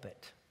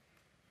pulpit.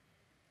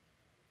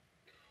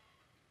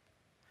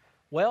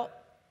 Well,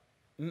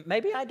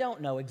 maybe I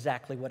don't know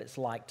exactly what it's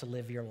like to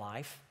live your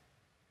life.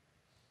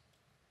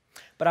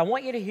 But I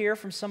want you to hear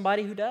from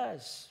somebody who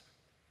does.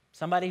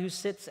 Somebody who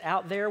sits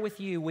out there with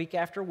you week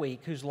after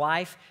week, whose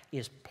life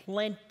is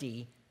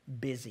plenty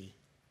busy,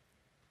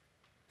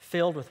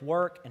 filled with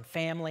work and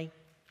family,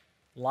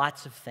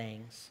 lots of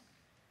things,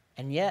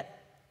 and yet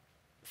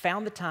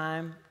found the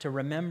time to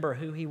remember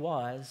who he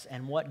was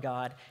and what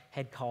God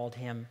had called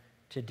him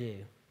to do.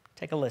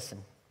 Take a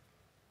listen.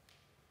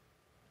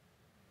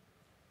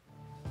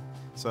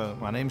 So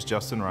my name's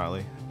Justin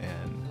Riley,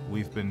 and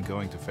we've been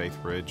going to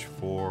Faithbridge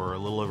for a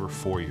little over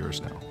 4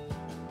 years now.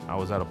 I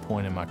was at a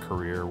point in my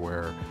career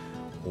where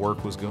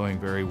work was going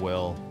very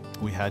well.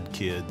 We had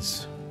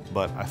kids,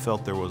 but I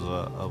felt there was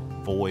a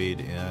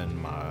void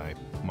in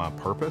my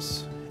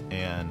purpose.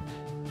 And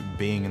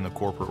being in the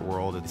corporate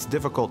world, it's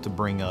difficult to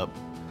bring up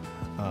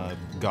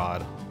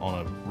God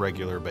on a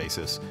regular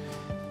basis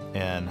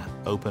and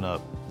open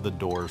up the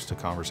doors to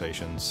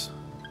conversations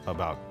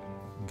about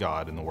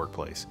God in the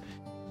workplace.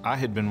 I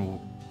had been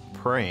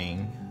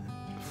praying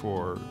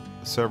for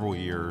several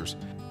years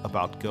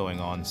about going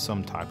on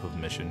some type of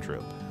mission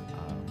trip,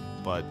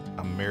 but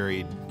I'm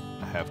married,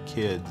 I have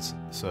kids,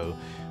 so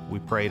we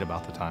prayed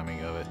about the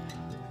timing of it,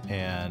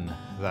 and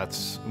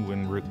that's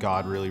when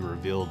God really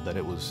revealed that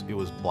it was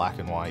black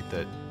and white,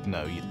 that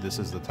no, this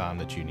is the time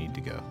that you need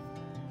to go.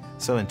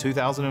 So in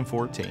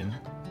 2014,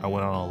 I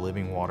went on a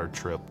living water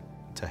trip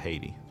to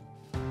Haiti.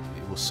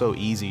 It was so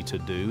easy to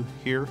do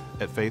here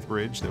at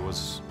Faithbridge.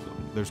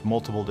 There's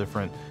multiple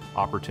different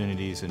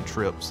opportunities and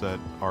trips that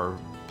are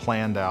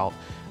planned out.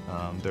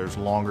 There's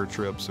longer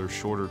trips, there's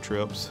shorter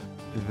trips.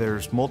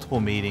 There's multiple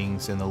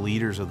meetings, and the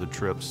leaders of the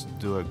trips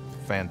do a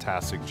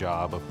fantastic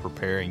job of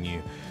preparing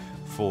you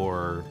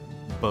for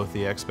both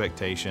the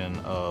expectation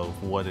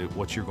of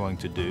what you're going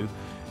to do,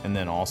 and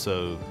then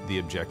also the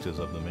objectives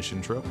of the mission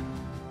trip.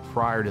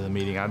 Prior to the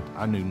meeting,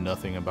 I knew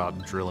nothing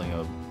about drilling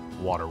a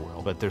water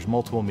well, but there's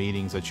multiple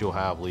meetings that you'll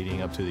have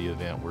leading up to the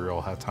event where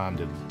you'll have time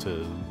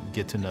to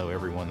get to know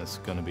everyone that's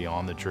going to be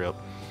on the trip.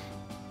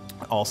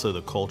 Also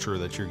the culture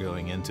that you're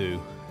going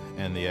into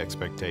and the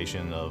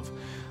expectation of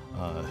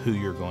who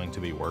you're going to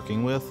be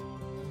working with.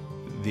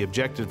 The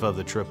objective of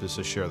the trip is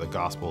to share the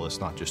gospel. It's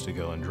not just to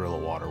go and drill a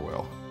water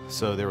well.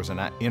 So there was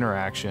an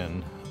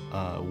interaction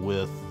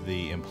with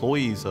the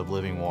employees of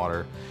Living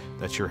Water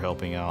that you're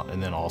helping out,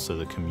 and then also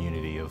the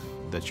community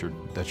that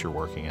you're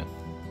working in.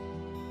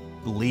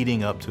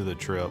 Leading up to the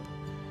trip,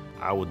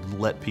 I would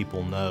let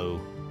people know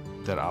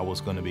that I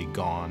was going to be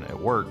gone at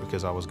work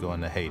because I was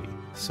going to Haiti.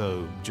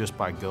 So just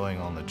by going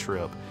on the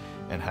trip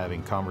and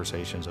having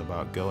conversations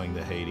about going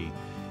to Haiti,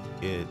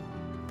 it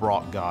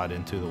brought God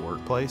into the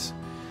workplace.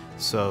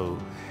 So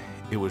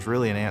it was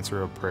really an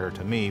answer of prayer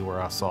to me,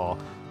 where I saw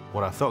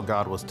what I felt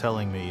God was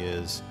telling me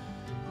is,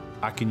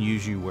 I can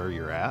use you where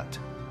you're at.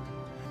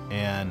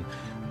 And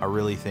I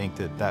really think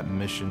that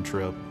mission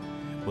trip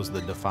was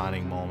the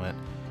defining moment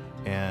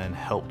and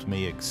helped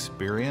me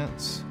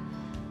experience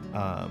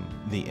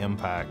the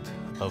impact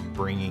of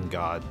bringing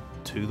God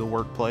to the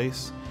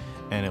workplace.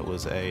 And it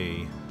was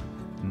a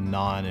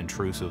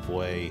non-intrusive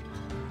way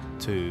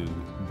to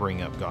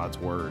bring up God's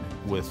word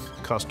with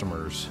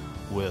customers,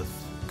 with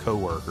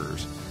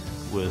coworkers,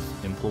 with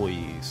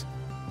employees.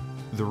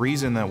 The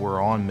reason that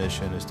we're on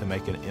mission is to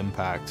make an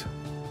impact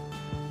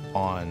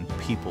on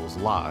people's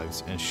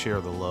lives and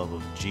share the love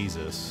of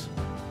Jesus.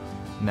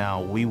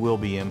 Now, we will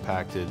be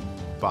impacted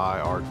by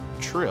our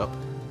trip,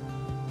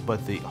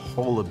 but the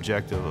whole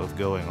objective of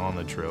going on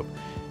the trip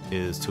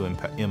is to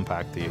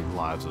impact the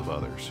lives of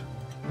others.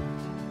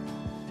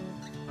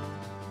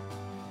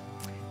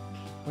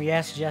 We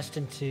asked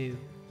Justin to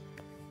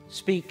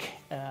speak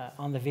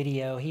on the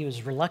video. He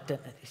was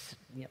reluctant. He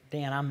said,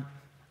 Dan, I'm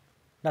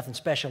nothing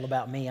special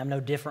about me. I'm no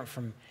different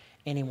from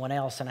anyone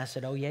else. And I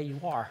said, oh yeah, you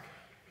are.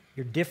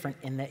 You're different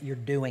in that you're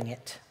doing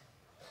it.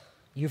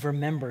 You've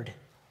remembered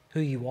who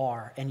you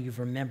are, and you've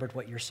remembered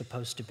what you're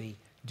supposed to be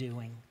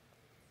doing.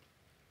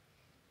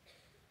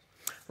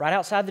 Right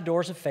outside the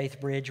doors of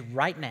Faithbridge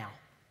right now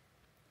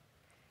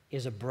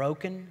is a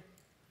broken,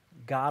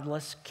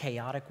 godless,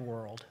 chaotic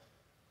world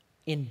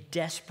in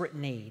desperate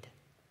need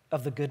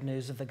of the good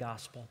news of the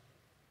gospel.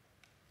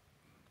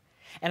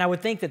 And I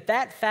would think that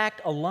that fact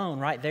alone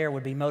right there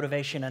would be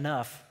motivation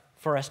enough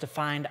for us to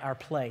find our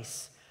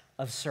place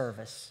of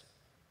service.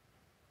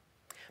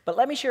 But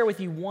let me share with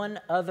you one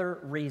other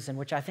reason,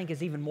 which I think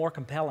is even more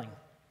compelling,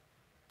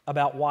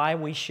 about why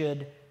we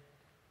should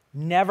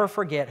never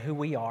forget who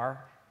we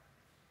are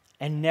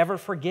and never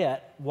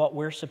forget what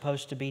we're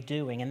supposed to be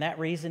doing. And that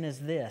reason is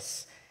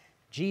this: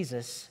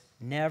 Jesus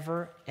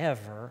never,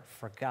 ever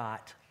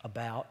forgot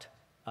about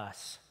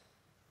us.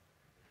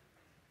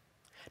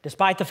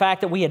 Despite the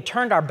fact that we had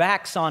turned our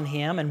backs on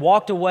Him and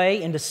walked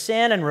away into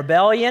sin and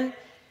rebellion,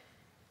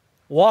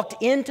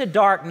 walked into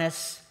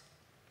darkness,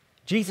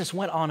 Jesus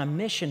went on a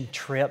mission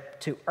trip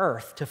to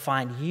earth to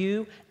find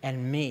you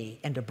and me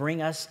and to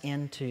bring us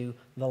into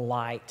the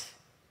light,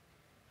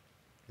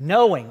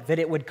 knowing that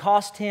it would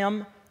cost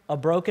Him a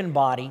broken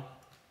body,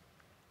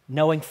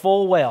 knowing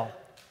full well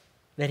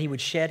that He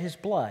would shed His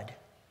blood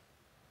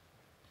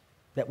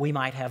that we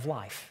might have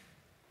life.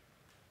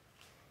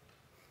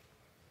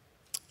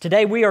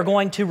 Today we are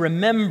going to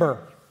remember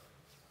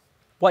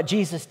what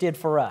Jesus did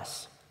for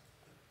us,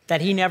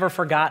 that He never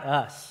forgot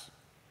us.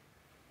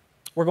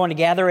 We're going to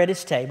gather at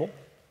His table.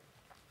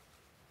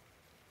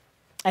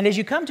 And as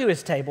you come to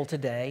His table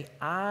today,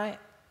 I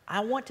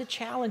want to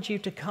challenge you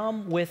to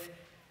come with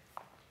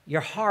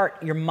your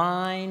heart, your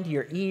mind,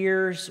 your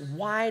ears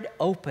wide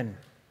open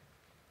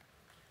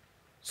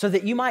so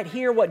that you might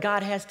hear what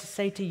God has to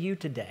say to you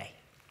today,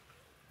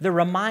 the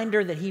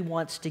reminder that He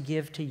wants to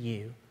give to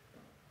you,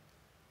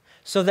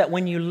 so that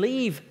when you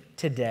leave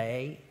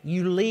today,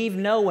 you leave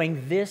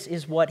knowing this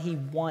is what He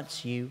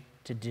wants you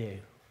to do.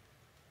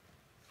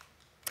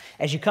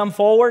 As you come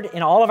forward,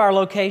 in all of our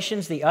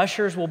locations, the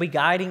ushers will be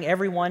guiding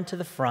everyone to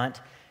the front.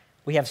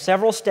 We have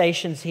several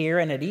stations here,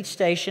 and at each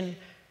station,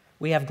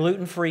 we have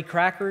gluten-free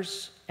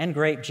crackers and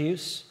grape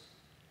juice.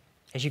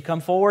 As you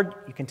come forward,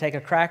 you can take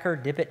a cracker,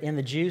 dip it in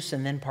the juice,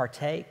 and then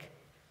partake.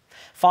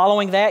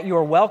 Following that, you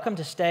are welcome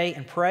to stay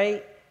and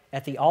pray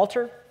at the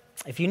altar.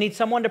 If you need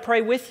someone to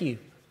pray with you,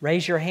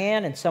 raise your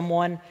hand, and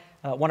someone,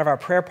 one of our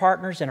prayer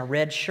partners in a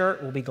red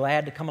shirt, will be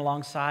glad to come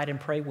alongside and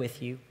pray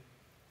with you.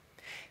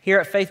 Here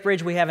at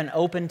Faithbridge, we have an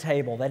open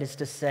table. That is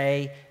to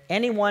say,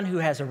 anyone who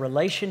has a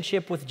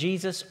relationship with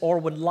Jesus or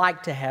would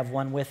like to have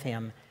one with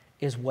Him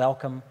is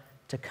welcome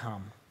to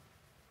come.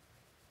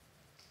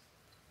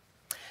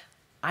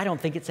 I don't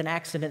think it's an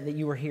accident that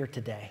you are here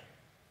today.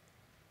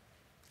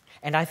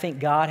 And I think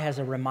God has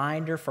a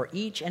reminder for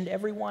each and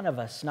every one of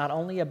us, not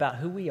only about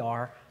who we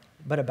are,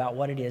 but about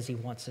what it is He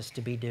wants us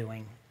to be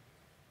doing.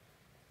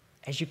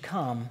 As you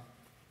come,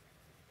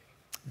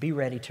 be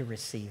ready to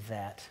receive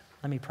that.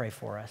 Let me pray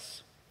for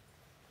us.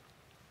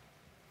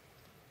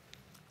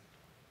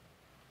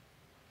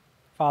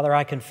 Father,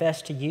 I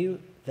confess to you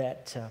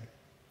that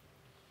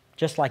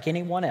just like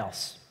anyone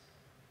else,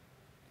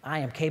 I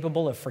am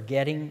capable of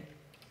forgetting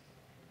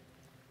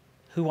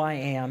who I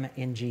am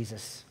in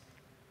Jesus,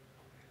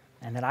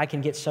 and that I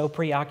can get so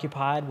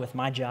preoccupied with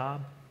my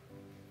job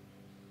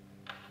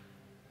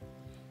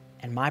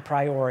and my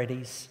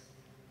priorities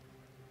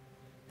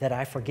that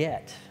I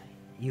forget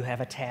you have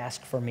a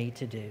task for me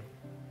to do.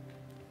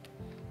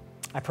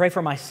 I pray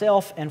for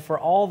myself and for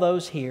all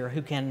those here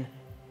who can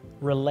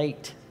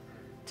relate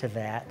to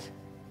that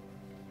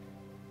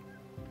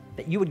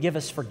you would give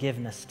us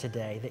forgiveness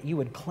today, that you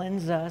would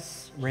cleanse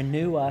us,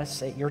 renew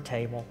us at your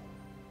table.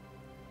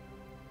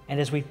 And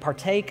as we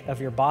partake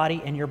of your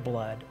body and your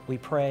blood, we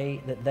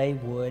pray that they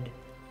would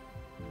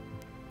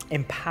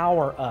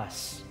empower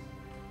us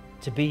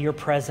to be your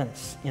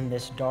presence in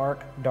this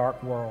dark,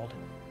 dark world.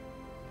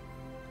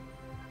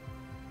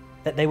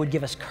 That they would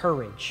give us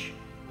courage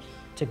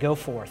to go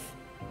forth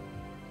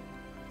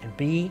and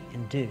be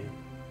and do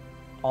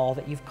all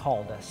that you've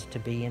called us to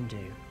be and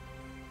do.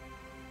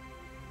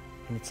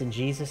 And it's in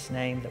Jesus'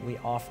 name that we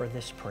offer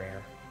this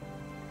prayer.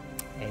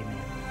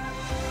 Amen.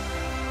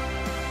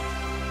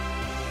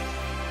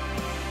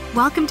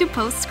 Welcome to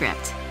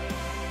Postscript,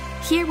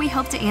 Here we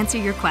hope to answer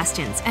your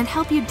questions and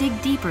help you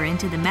dig deeper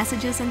into the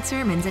messages and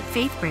sermons at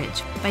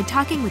Faithbridge by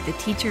talking with the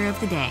teacher of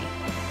the day.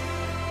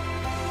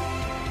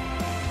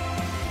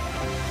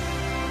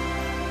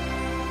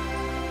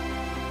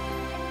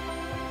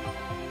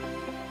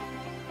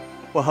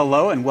 Well,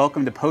 hello and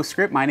welcome to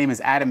Postscript. My name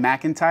is Adam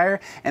McIntyre,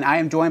 and I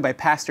am joined by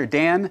Pastor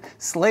Dan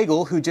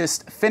Slagle, who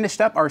just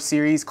finished up our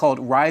series called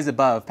Rise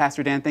Above.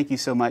 Pastor Dan, thank you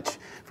so much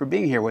for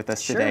being here with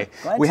us today.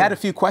 We had a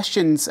few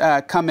questions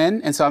come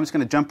in, and so I'm just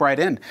going to jump right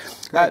in.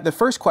 The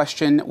first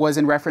question was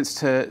in reference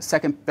to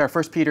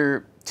 1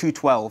 Peter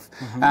 2:12,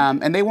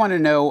 and they want to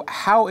know,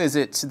 how is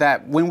it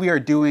that when we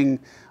are doing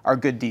our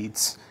good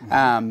deeds,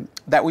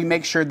 that we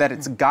make sure that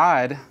it's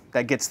God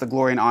that gets the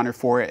glory and honor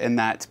for it, and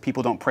that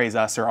people don't praise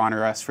us or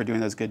honor us for doing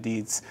those good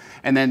deeds?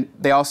 And then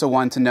they also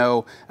want to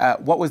know,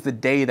 what was the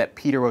day that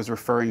Peter was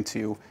referring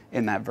to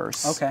in that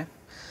verse? Okay.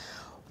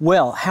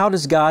 Well, how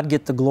does God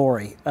get the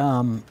glory?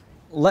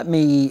 Let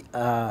me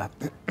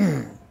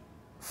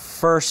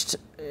first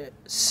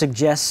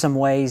suggest some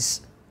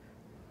ways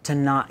to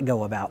not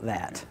go about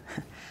that.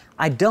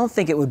 I don't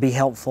think it would be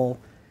helpful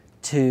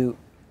to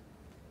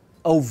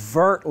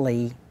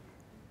overtly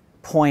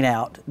point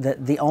out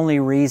that the only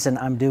reason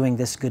I'm doing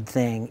this good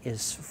thing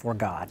is for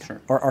God,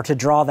 or to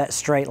draw that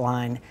straight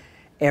line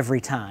every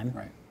time.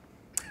 Right.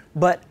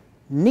 But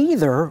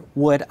neither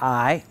would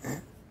I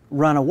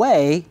run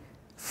away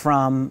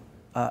from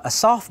a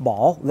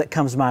softball that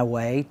comes my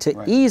way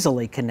to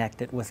easily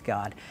connect it with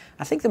God.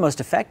 I think the most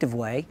effective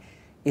way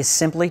is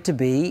simply to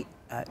be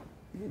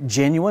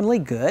genuinely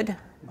good,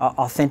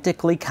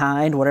 authentically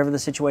kind, whatever the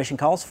situation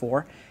calls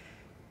for.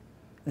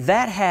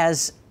 That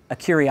has a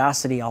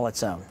curiosity all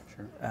its own.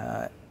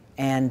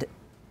 And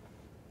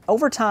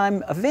over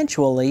time,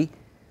 eventually,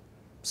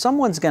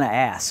 someone's going to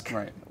ask,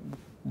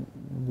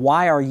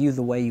 why are you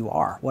the way you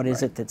are? What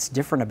is it that's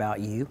different about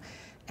you?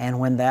 And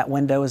when that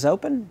window is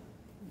open,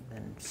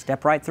 then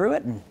step right through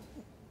it and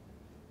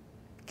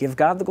give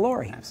God the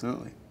glory.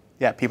 Absolutely.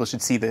 Yeah, people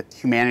should see the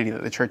humanity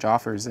that the church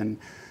offers, and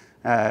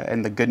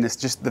the goodness,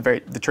 just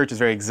the church's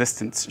very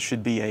existence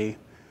should be a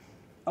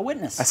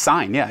witness. A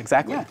sign, yeah,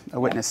 exactly. Yeah. A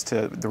witness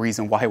to the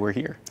reason why we're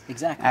here.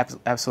 Exactly.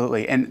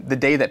 Absolutely. And the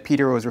day that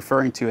Peter was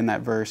referring to in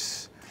that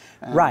verse.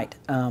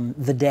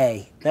 The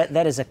day.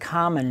 That is a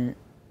common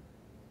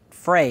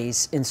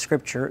phrase in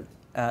Scripture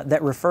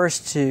that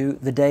refers to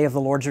the day of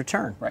the Lord's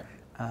return.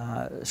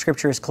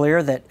 Scripture is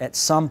clear that at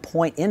some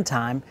point in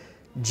time,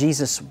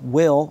 Jesus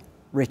will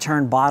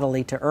return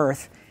bodily to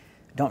earth.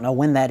 Don't know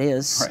when that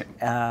is,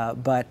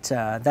 but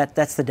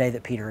that's the day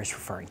that Peter is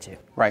referring to.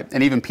 Right,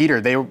 and even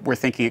Peter, they were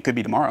thinking it could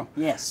be tomorrow.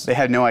 Yes. They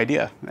had no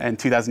idea, and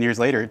 2,000 years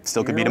later, it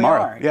still could be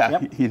tomorrow. Yeah,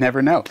 you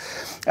never know.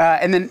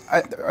 And then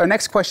our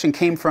next question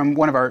came from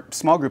one of our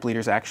small group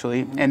leaders,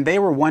 actually, and they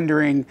were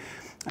wondering,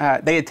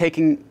 they had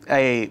taken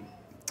a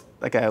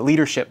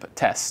leadership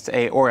test,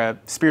 or a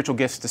spiritual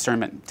gifts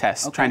discernment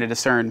test, trying to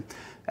discern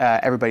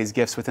everybody's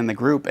gifts within the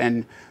group.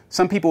 And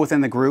some people within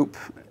the group,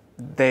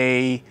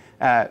 they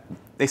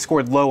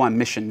scored low on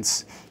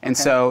missions. And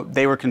so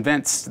they were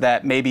convinced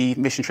that maybe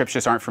mission trips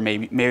just aren't for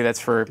me. Maybe that's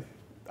for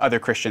other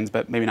Christians,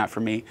 but maybe not for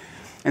me.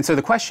 And so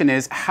the question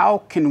is, how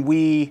can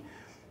we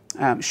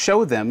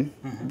show them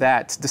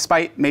that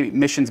despite maybe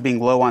missions being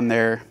low on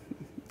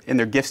in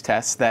their gifts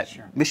tests, that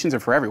missions are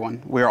for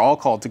everyone? We're all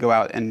called to go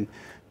out and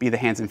be the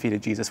hands and feet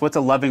of Jesus. What's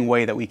a loving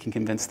way that we can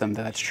convince them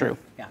that that's true?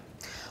 Yeah.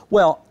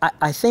 Well,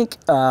 I think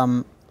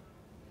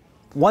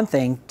one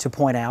thing to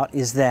point out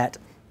is that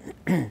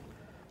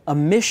a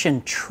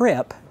mission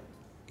trip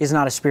is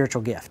not a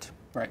spiritual gift.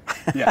 Right,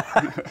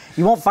 yeah.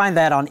 You won't find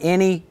that on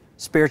any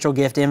spiritual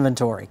gift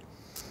inventory.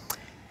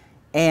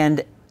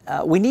 And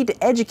we need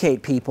to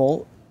educate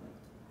people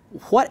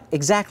what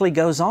exactly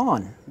goes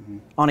on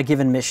a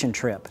given mission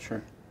trip.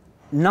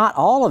 Not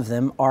all of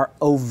them are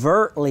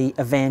overtly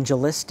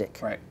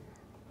evangelistic.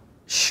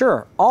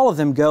 Sure, all of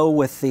them go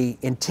with the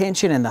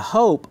intention and the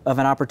hope of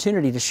an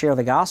opportunity to share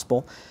the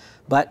gospel,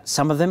 but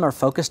some of them are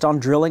focused on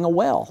drilling a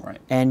well,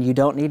 and you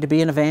don't need to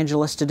be an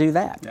evangelist to do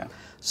that.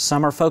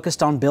 Some are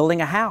focused on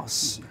building a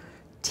house,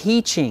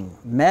 teaching,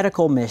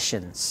 medical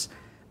missions.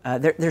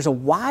 There's a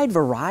wide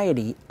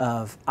variety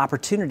of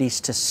opportunities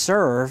to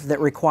serve that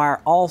require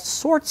all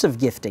sorts of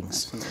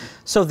giftings.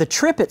 So the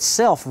trip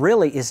itself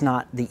really is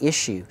not the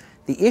issue.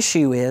 The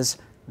issue is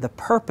the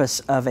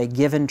purpose of a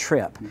given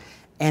trip.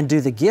 And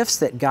do the gifts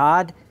that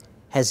God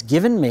has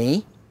given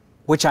me,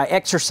 which I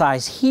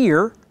exercise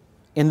here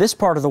in this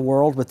part of the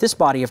world with this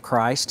body of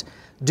Christ,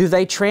 do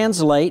they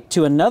translate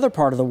to another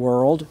part of the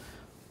world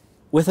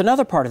with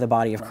another part of the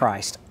body of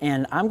Christ?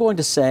 And I'm going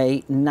to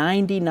say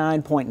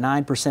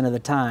 99.9% of the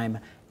time,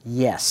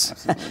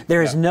 yes.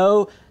 There is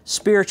no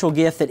spiritual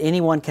gift that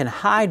anyone can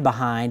hide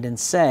behind and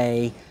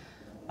say,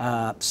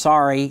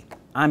 sorry,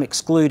 I'm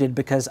excluded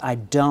because I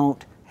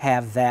don't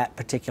have that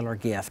particular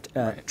gift.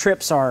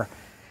 Trips are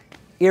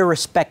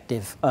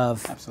irrespective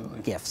of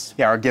gifts.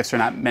 Yeah, our gifts are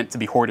not meant to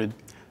be hoarded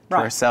for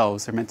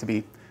ourselves. They're meant to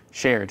be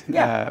shared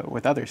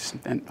with others,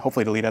 and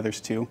hopefully to lead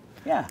others to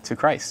to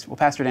Christ. Well,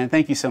 Pastor Dan,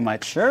 thank you so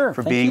much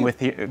for being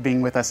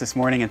with us this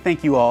morning, and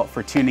thank you all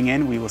for tuning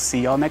in. We will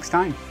see y'all next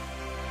time.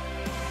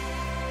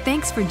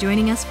 Thanks for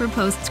joining us for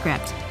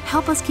Postscript.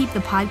 Help us keep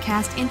the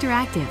podcast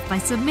interactive by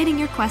submitting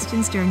your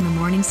questions during the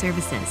morning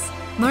services.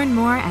 Learn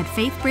more at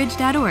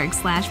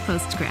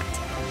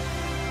faithbridge.org/postscript.